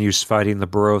 continues fighting the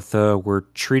Barotha. We're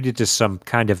treated to some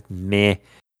kind of meh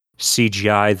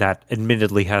CGI that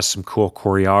admittedly has some cool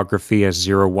choreography as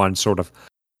 01 sort of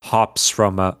hops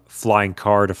from a flying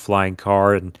car to flying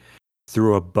car and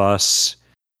through a bus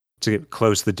to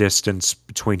close the distance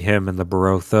between him and the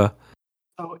Barotha.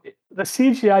 So the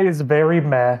CGI is very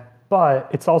meh, but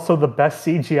it's also the best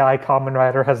CGI Kamen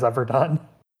Rider has ever done.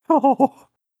 Oh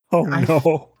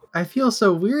no. I feel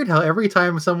so weird how every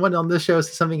time someone on this show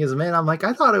says something is meh, I'm like,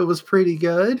 I thought it was pretty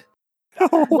good.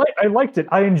 I liked it.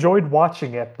 I enjoyed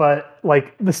watching it, but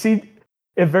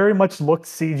it very much looked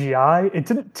CGI. It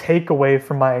didn't take away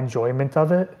from my enjoyment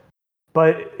of it,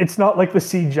 but it's not like the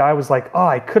CGI was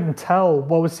I couldn't tell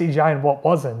what was CGI and what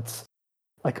wasn't.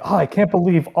 I can't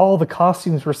believe all the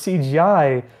costumes were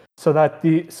CGI. so that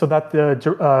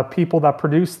the people that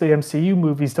produce the MCU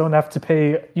movies don't have to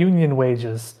pay union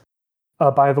wages.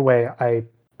 By the way, I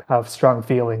have strong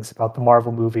feelings about the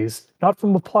Marvel movies, not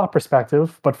from a plot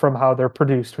perspective, but from how they're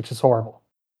produced, which is horrible.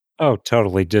 Oh,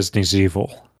 totally. Disney's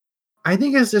evil. I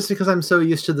think it's just because I'm so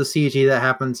used to the CG that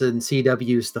happens in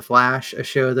CW's The Flash, a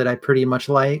show that I pretty much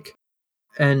like.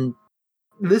 And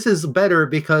this is better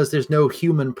because there's no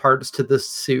human parts to this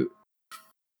suit.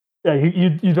 Yeah,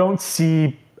 you don't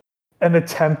see an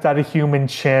attempt at a human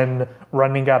chin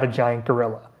running at a giant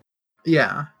gorilla.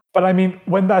 Yeah. But I mean,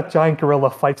 when that giant gorilla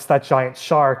fights that giant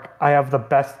shark, I have the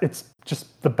best. It's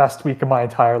just the best week of my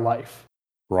entire life.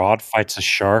 Rod fights a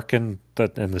shark in the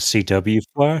CW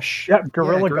Flash. Yeah,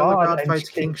 Gorilla God God and fights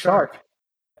King Shark.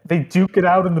 They duke it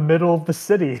out in the middle of the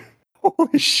city.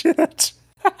 Holy shit!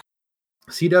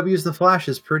 CW's The Flash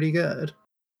is pretty good.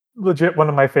 Legit one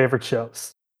of my favorite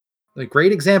shows. A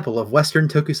great example of Western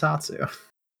tokusatsu.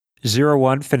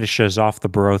 01 finishes off the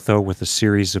Barotho with a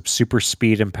series of super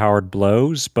speed-empowered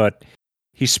blows, but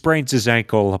he sprains his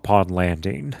ankle upon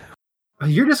landing.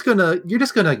 You're just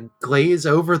gonna glaze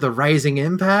over the rising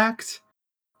impact?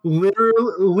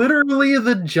 Literally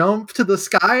the jump to the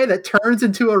sky that turns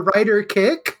into a rider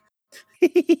kick?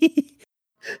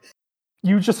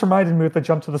 You just reminded me with the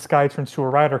jump to the sky turns to a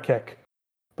rider kick.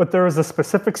 But there was a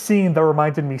specific scene that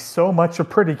reminded me so much of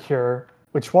Pretty Cure,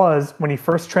 which was when he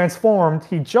first transformed,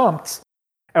 he jumped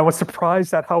and was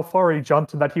surprised at how far he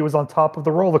jumped and that he was on top of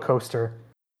the roller coaster.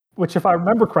 Which, if I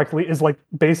remember correctly, is like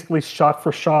basically shot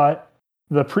for shot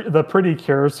the Pretty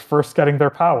Cures first getting their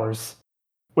powers.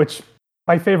 Which,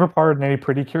 my favorite part in any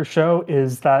Pretty Cure show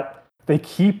is that they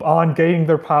keep on getting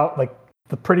their power, like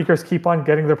the Pretty Cures keep on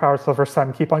getting their powers for the first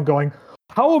time, keep on going,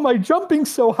 how am I jumping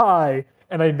so high?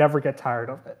 And I never get tired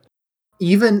of it.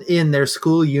 Even in their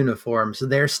school uniforms,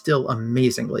 they're still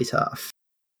amazingly tough.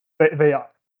 They are.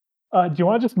 Do you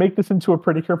want to just make this into a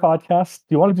Pretty Cure podcast?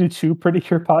 Do you want to do 2 Pretty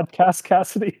Cure podcasts,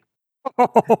 Cassidy?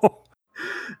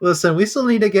 Listen, we still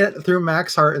need to get through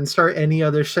Max Heart and start any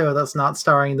other show that's not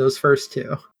starring those first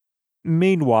 2.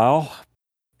 Meanwhile,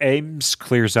 Ames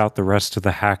clears out the rest of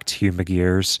the hacked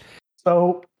Humagears.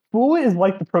 So, Fu is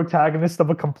like the protagonist of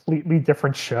a completely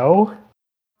different show.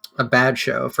 A bad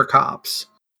show for cops.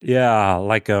 Yeah,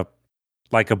 like a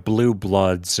Blue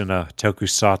Bloods in a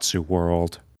tokusatsu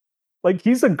world. Like,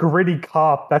 he's a gritty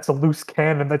cop that's a loose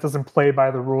cannon that doesn't play by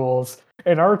the rules.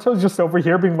 And Naruto's just over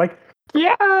here being like,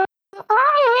 yeah,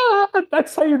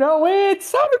 that's how you know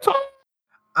it's Naruto.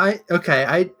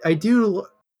 I do,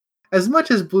 as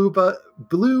much as Blue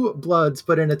Bloods,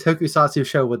 but in a tokusatsu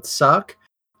show would suck,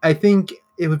 I think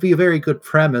it would be a very good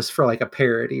premise for like a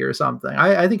parody or something.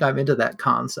 I think I'm into that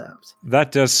concept.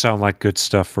 That does sound like good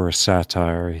stuff for a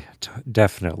satire,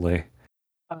 definitely.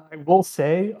 I will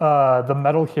say, the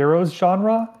Metal Heroes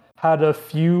genre had a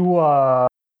few,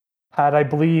 I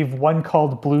believe, one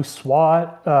called Blue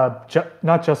SWAT,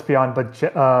 not Just Beyond,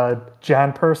 but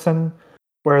Jan Person,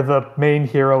 where the main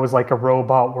hero is like a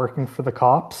robot working for the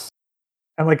cops.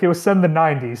 And like it was set in the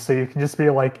 90s, so you can just be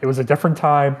like, it was a different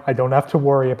time, I don't have to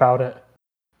worry about it.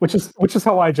 Which is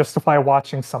how I justify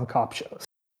watching some cop shows.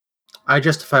 I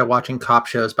justify watching cop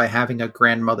shows by having a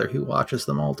grandmother who watches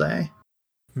them all day.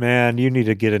 Man, you need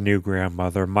to get a new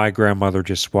grandmother. My grandmother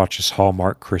just watches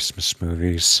Hallmark Christmas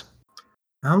movies.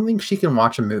 I don't think she can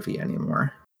watch a movie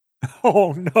anymore.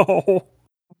 Oh, no.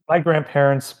 My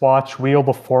grandparents watch Wheel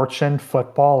of Fortune,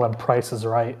 football, and Price is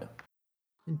Right.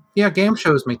 Yeah, game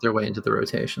shows make their way into the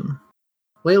rotation.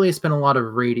 Lately, it's been a lot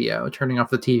of radio, turning off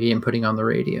the TV and putting on the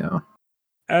radio.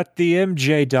 At the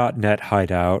MJ.net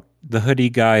hideout, the hoodie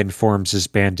guy informs his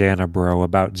bandana bro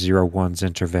about 01's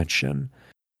intervention.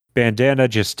 Bandana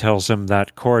just tells him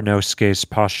that Koronosuke's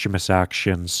posthumous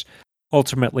actions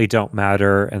ultimately don't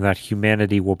matter and that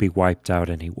humanity will be wiped out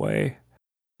anyway.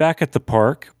 Back at the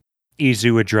park,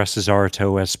 Izu addresses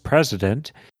Aruto as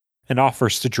president and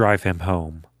offers to drive him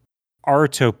home.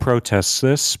 Aruto protests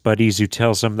this, but Izu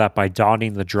tells him that by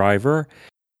donning the driver,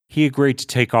 he agreed to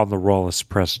take on the role as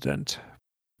president.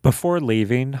 Before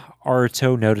leaving,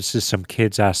 Aruto notices some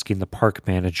kids asking the park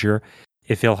manager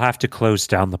if he'll have to close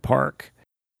down the park.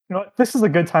 You know what? This is a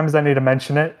good time as I need to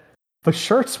mention it. The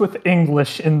shirts with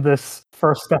English in this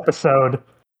first episode.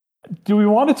 Do we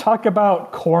want to talk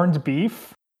about corned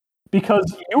beef? Because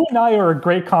you and I are a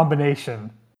great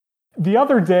combination. The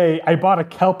other day, I bought a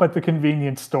kelp at the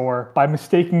convenience store by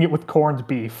mistaking it with corned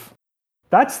beef.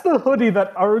 That's the hoodie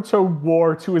that Aruto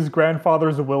wore to his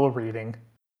grandfather's will reading.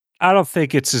 I don't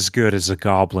think it's as good as a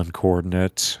goblin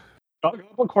coordinate.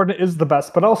 Goblin coordinate is the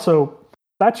best, but also,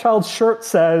 that child's shirt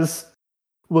says,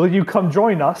 will you come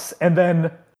join us? And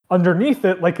then underneath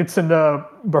it, like it's in the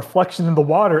reflection in the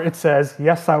water, it says,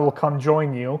 "Yes, I will come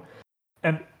join you."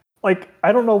 And like,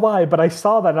 I don't know why, but I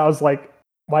saw that and I was like,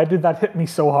 why did that hit me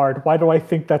so hard? Why do I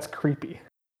think that's creepy?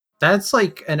 That's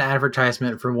like an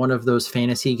advertisement for one of those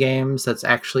fantasy games that's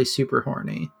actually super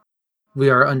horny. We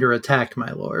are under attack,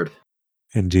 my lord.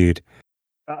 Indeed.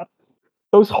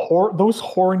 Those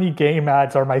horny game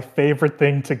ads are my favorite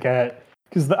thing to get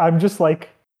because I'm just like,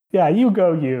 yeah, you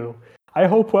go you. I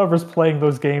hope whoever's playing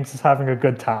those games is having a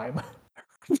good time.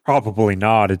 Probably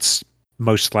not. It's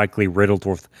most likely riddled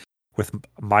with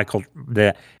Michael.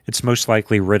 It's most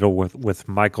likely riddled with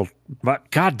Michael.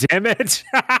 God damn it!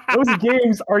 Those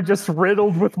games are just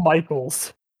riddled with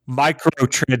Michaels.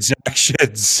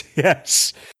 Microtransactions.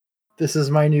 Yes. This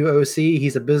is my new OC.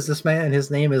 He's a businessman.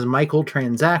 His name is Michael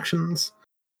Transactions.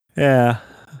 Yeah.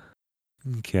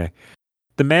 Okay.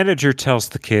 The manager tells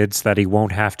the kids that he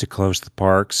won't have to close the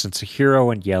park since a hero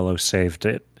in yellow saved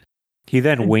it. He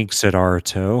then winks at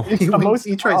Aruto.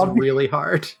 He tries really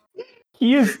hard.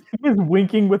 He is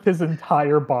winking with his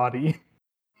entire body.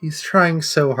 He's trying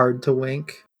so hard to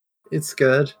wink. It's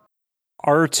good.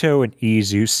 Aruto and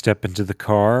Izu step into the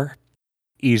car.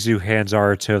 Izu hands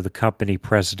Aruto the company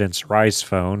president's Rise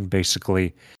phone,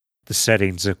 basically the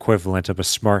settings equivalent of a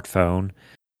smartphone.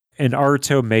 And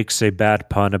Aruto makes a bad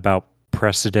pun about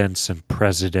precedents and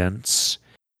presidents.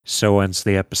 So ends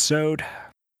the episode.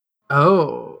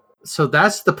 Oh, so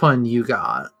that's the pun you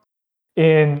got.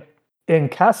 In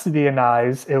Cassidy and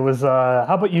I's, it was, how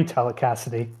about you tell it,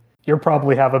 Cassidy? You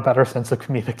probably have a better sense of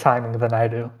comedic timing than I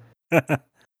do.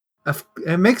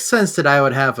 It makes sense that I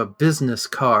would have a business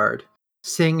card,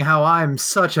 seeing how I'm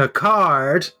such a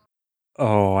card.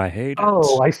 Oh, I hate it.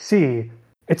 Oh, I see.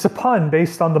 It's a pun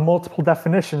based on the multiple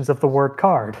definitions of the word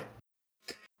card.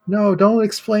 No, don't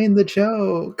explain the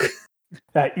joke.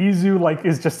 Izu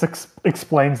is just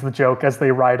explains the joke as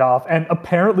they ride off, and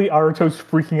apparently Aruto's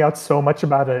freaking out so much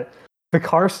about it. The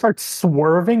car starts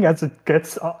swerving as it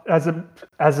drives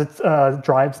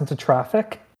into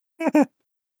traffic.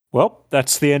 Well,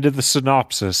 that's the end of the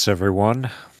synopsis, everyone.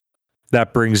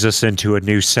 That brings us into a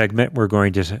new segment we're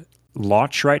going to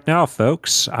launch right now,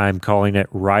 folks. I'm calling it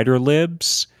Rider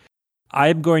Libs.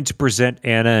 I'm going to present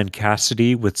Anna and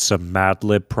Cassidy with some Mad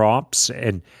Lib prompts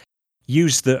and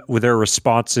use their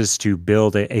responses to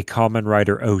build a Kamen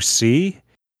Rider OC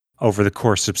over the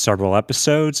course of several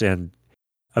episodes. And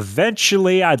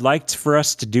eventually, I'd like for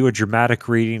us to do a dramatic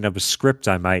reading of a script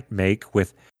I might make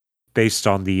based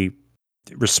on the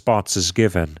responses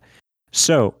given.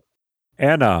 So,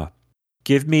 Anna,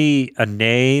 give me a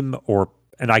name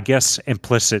and I guess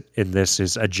implicit in this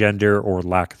is a gender or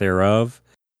lack thereof.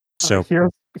 So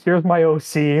here's my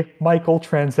OC, Michael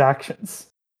Transactions.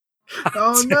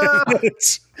 Oh no!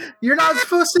 You're not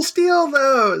supposed to steal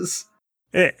those!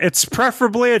 It's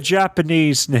preferably a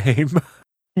Japanese name.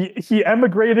 He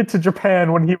emigrated to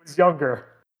Japan when he was younger.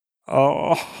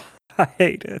 Oh, I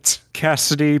hate it.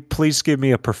 Cassidy, please give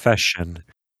me a profession.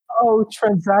 Oh,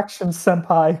 Transactions,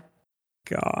 senpai.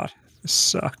 God, this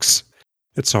sucks.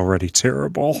 It's already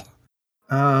terrible.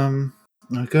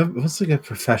 What's a good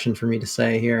profession for me to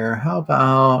say here? How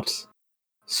about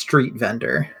street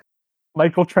vendor?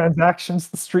 Michael Transactions,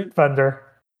 the street vendor.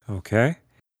 Okay.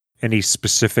 Any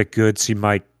specific goods he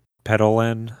might peddle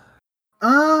in?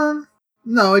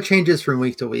 No, it changes from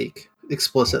week to week,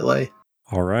 explicitly.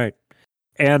 All right.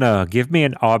 Anna, give me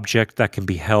an object that can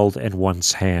be held in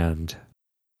one's hand.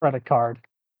 Credit card.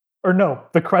 Or no,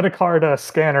 the credit card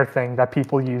scanner thing that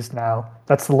people use now.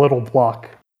 That's the little block.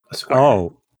 A square.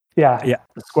 Oh. Yeah,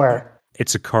 the square.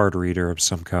 It's a card reader of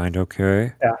some kind,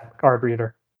 okay? Yeah, card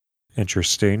reader.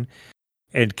 Interesting.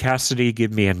 And Cassidy,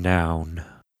 give me a noun.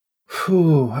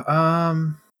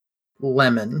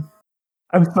 Lemon.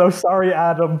 I'm so sorry,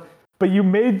 Adam, but you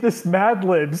made this Mad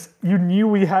Libs. You knew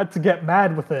we had to get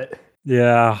mad with it.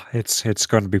 Yeah, it's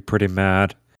going to be pretty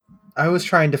mad. I was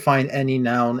trying to find any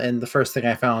noun, and the first thing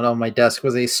I found on my desk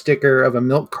was a sticker of a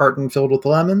milk carton filled with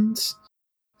lemons.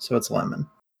 So it's lemon.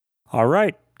 All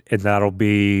right. And that'll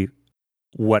be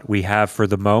what we have for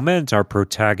the moment. Our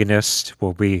protagonist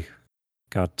will be,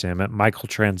 God damn it, Michael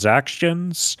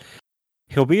Transactions.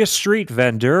 He'll be a street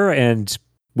vendor,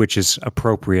 which is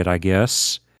appropriate, I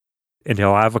guess. And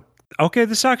he'll have okay,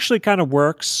 this actually kind of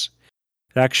works.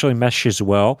 It actually meshes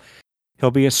well.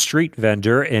 He'll be a street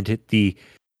vendor, and the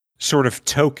sort of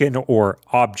token or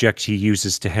object he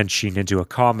uses to henshin into a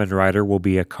Kamen Rider will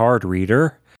be a card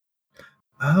reader.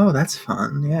 Oh, that's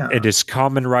fun, yeah. And his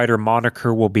Kamen Rider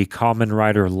moniker will be Kamen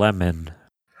Rider Lemon.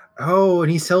 Oh,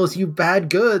 and he sells you bad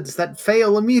goods that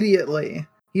fail immediately.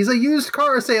 He's a used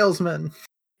car salesman.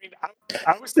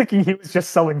 I was thinking he was just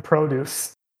selling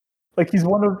produce. Like he's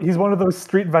one of those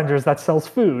street vendors that sells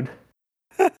food.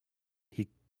 He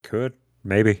could,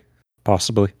 maybe,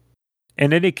 possibly.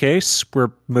 In any case,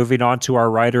 we're moving on to our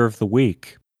writer of the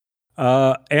week.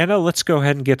 Anna, let's go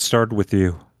ahead and get started with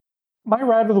you. My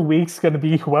writer of the week's going to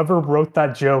be whoever wrote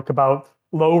that joke about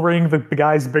lowering the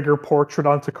guy's bigger portrait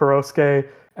onto Kurosuke,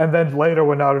 and then later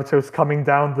when Naruto's coming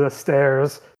down the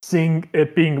stairs, seeing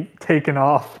it being taken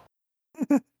off.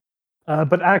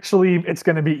 But actually, it's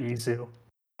going to be Izu.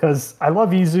 Because I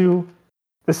love Izu.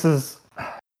 This is...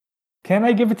 Can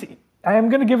I give it to... I am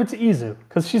going to give it to Izu,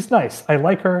 because she's nice. I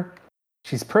like her.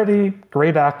 She's pretty,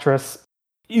 great actress.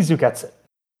 Izu gets it.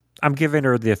 I'm giving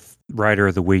her the writer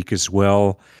of the week as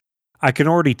well. I can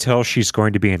already tell she's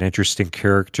going to be an interesting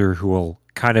character who will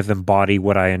kind of embody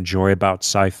what I enjoy about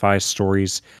sci-fi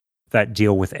stories that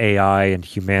deal with AI and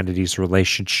humanity's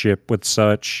relationship with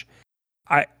such.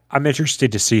 I'm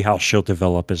interested to see how she'll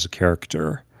develop as a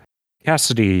character.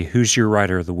 Cassidy, who's your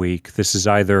writer of the week? This is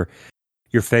either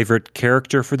your favorite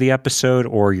character for the episode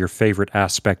or your favorite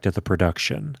aspect of the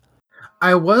production.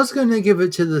 I was going to give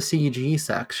it to the CG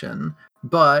section,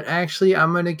 but actually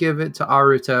I'm going to give it to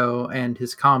Aruto and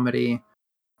his comedy.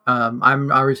 I'm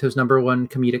Aruto's #1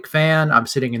 comedic fan. I'm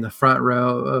sitting in the front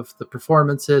row of the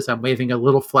performances. I'm waving a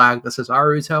little flag that says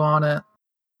Aruto on it.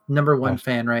 #1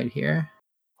 fan right here.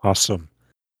 Awesome.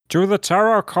 To the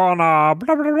Tarot Corner.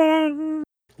 Blah, blah, blah.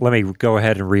 Let me go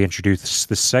ahead and reintroduce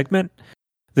this segment.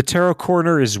 The Tarot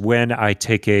Corner is when I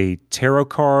take a tarot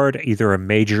card, either a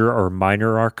major or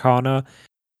minor arcana,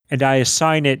 and I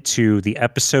assign it to the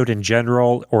episode in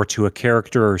general or to a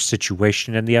character or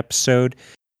situation in the episode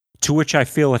to which I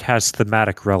feel it has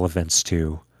thematic relevance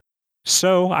to.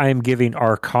 So I am giving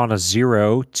Arcana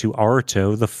 0 to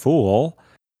Aruto, the Fool.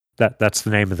 That's the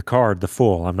name of the card, the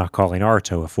Fool. I'm not calling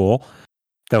Aruto a fool,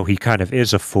 though he kind of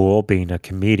is a fool, being a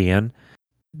comedian.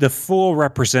 The Fool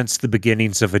represents the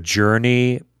beginnings of a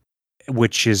journey,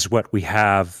 which is what we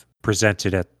have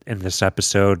presented in this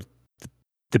episode,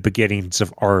 the beginnings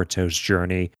of Aruto's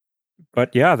journey.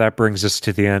 But yeah, that brings us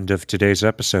to the end of today's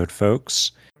episode,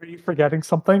 folks. Are you forgetting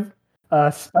something?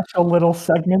 A special little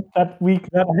segment that week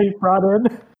that I brought in?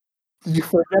 Did you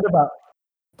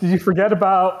forget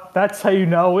about That's How You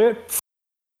Know It?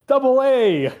 Double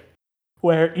A,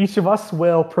 where each of us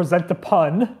will present a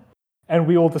pun, and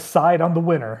we will decide on the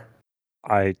winner.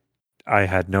 I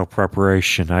had no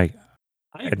preparation. I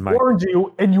warned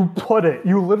you, and you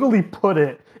literally put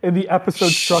it in the episode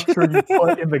structure you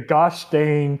put in the gosh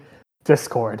dang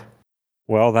Discord.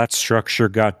 Well, that structure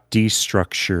got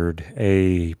destructured.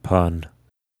 A pun.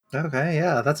 Okay,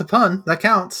 yeah, that's a pun. That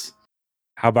counts.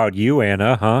 How about you,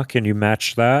 Anna? Huh? Can you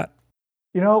match that?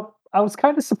 I was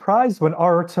kind of surprised when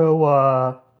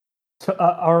Aruto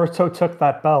took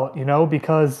that belt,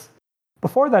 because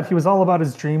before that he was all about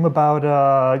his dream about,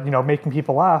 making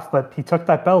people laugh, but he took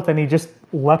that belt and he just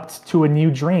leapt to a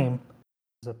new dream.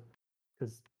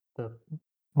 Because the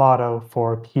motto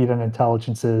for hidden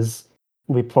intelligence is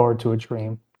leap forward to a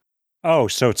dream. Oh,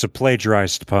 so it's a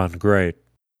plagiarized pun. Great.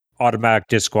 Automatic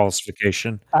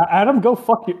disqualification. Adam, go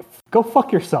fuck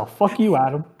yourself. Fuck you,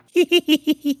 Adam.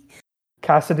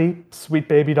 Cassidy, sweet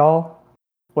baby doll,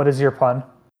 what is your pun?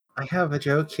 I have a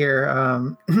joke here.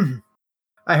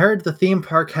 I heard the theme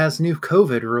park has new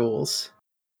COVID rules.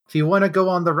 If you want to go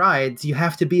on the rides, you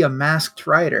have to be a masked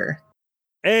rider.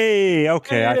 Hey,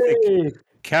 okay. I think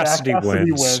Cassidy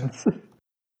wins.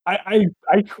 I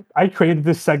created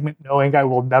this segment knowing I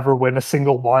will never win a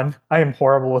single one. I am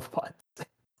horrible with puns.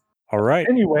 All right.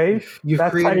 Anyway, you've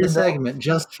created a segment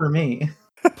just for me.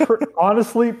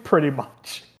 Honestly, pretty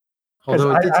much.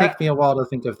 Although it did take me a while to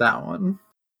think of that one.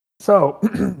 So,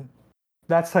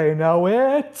 that's how you know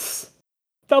it's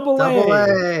double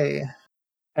A.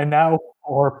 And now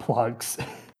for plugs.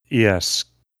 Yes.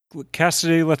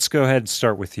 Cassidy, let's go ahead and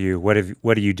start with you. What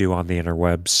do you do on the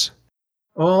interwebs?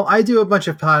 Well, I do a bunch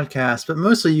of podcasts, but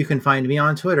mostly you can find me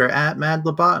on Twitter at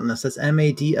MadLobotanist. That's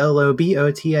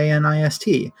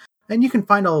MadLobotanist. And you can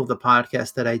find all of the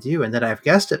podcasts that I do and that I've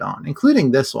guested on,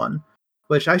 including this one,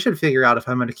 which I should figure out if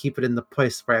I'm going to keep it in the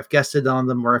place where I've guested on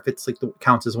them or if it's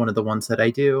counts as one of the ones that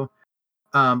I do.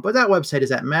 But that website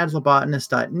is at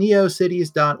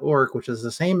madlobotanist.neocities.org, which is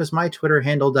the same as my Twitter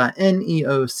handle,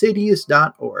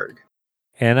 .neocities.org.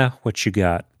 Anna, what you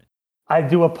got? I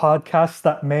do a podcast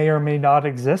that may or may not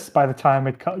exist by the time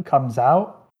it comes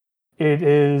out. It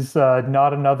is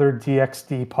Not Another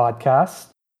DxD podcast.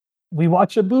 We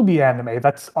watch a booby anime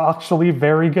that's actually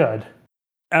very good.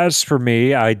 As for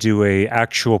me, I do a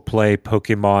actual play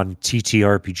Pokemon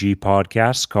TTRPG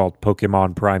podcast called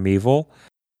Pokemon Primeval.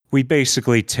 We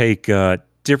basically take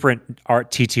different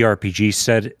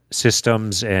TTRPG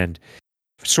systems and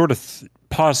sort of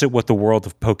posit what the world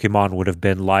of Pokemon would have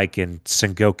been like in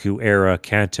Sengoku era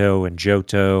Kanto and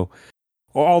Johto,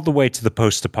 all the way to the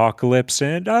post-apocalypse,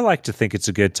 and I like to think it's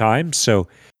a good time, so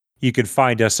you can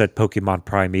find us at Pokemon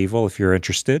Primeval if you're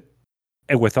interested.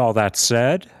 And with all that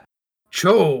said...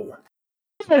 Cho!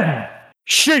 Yeah.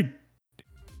 Shit!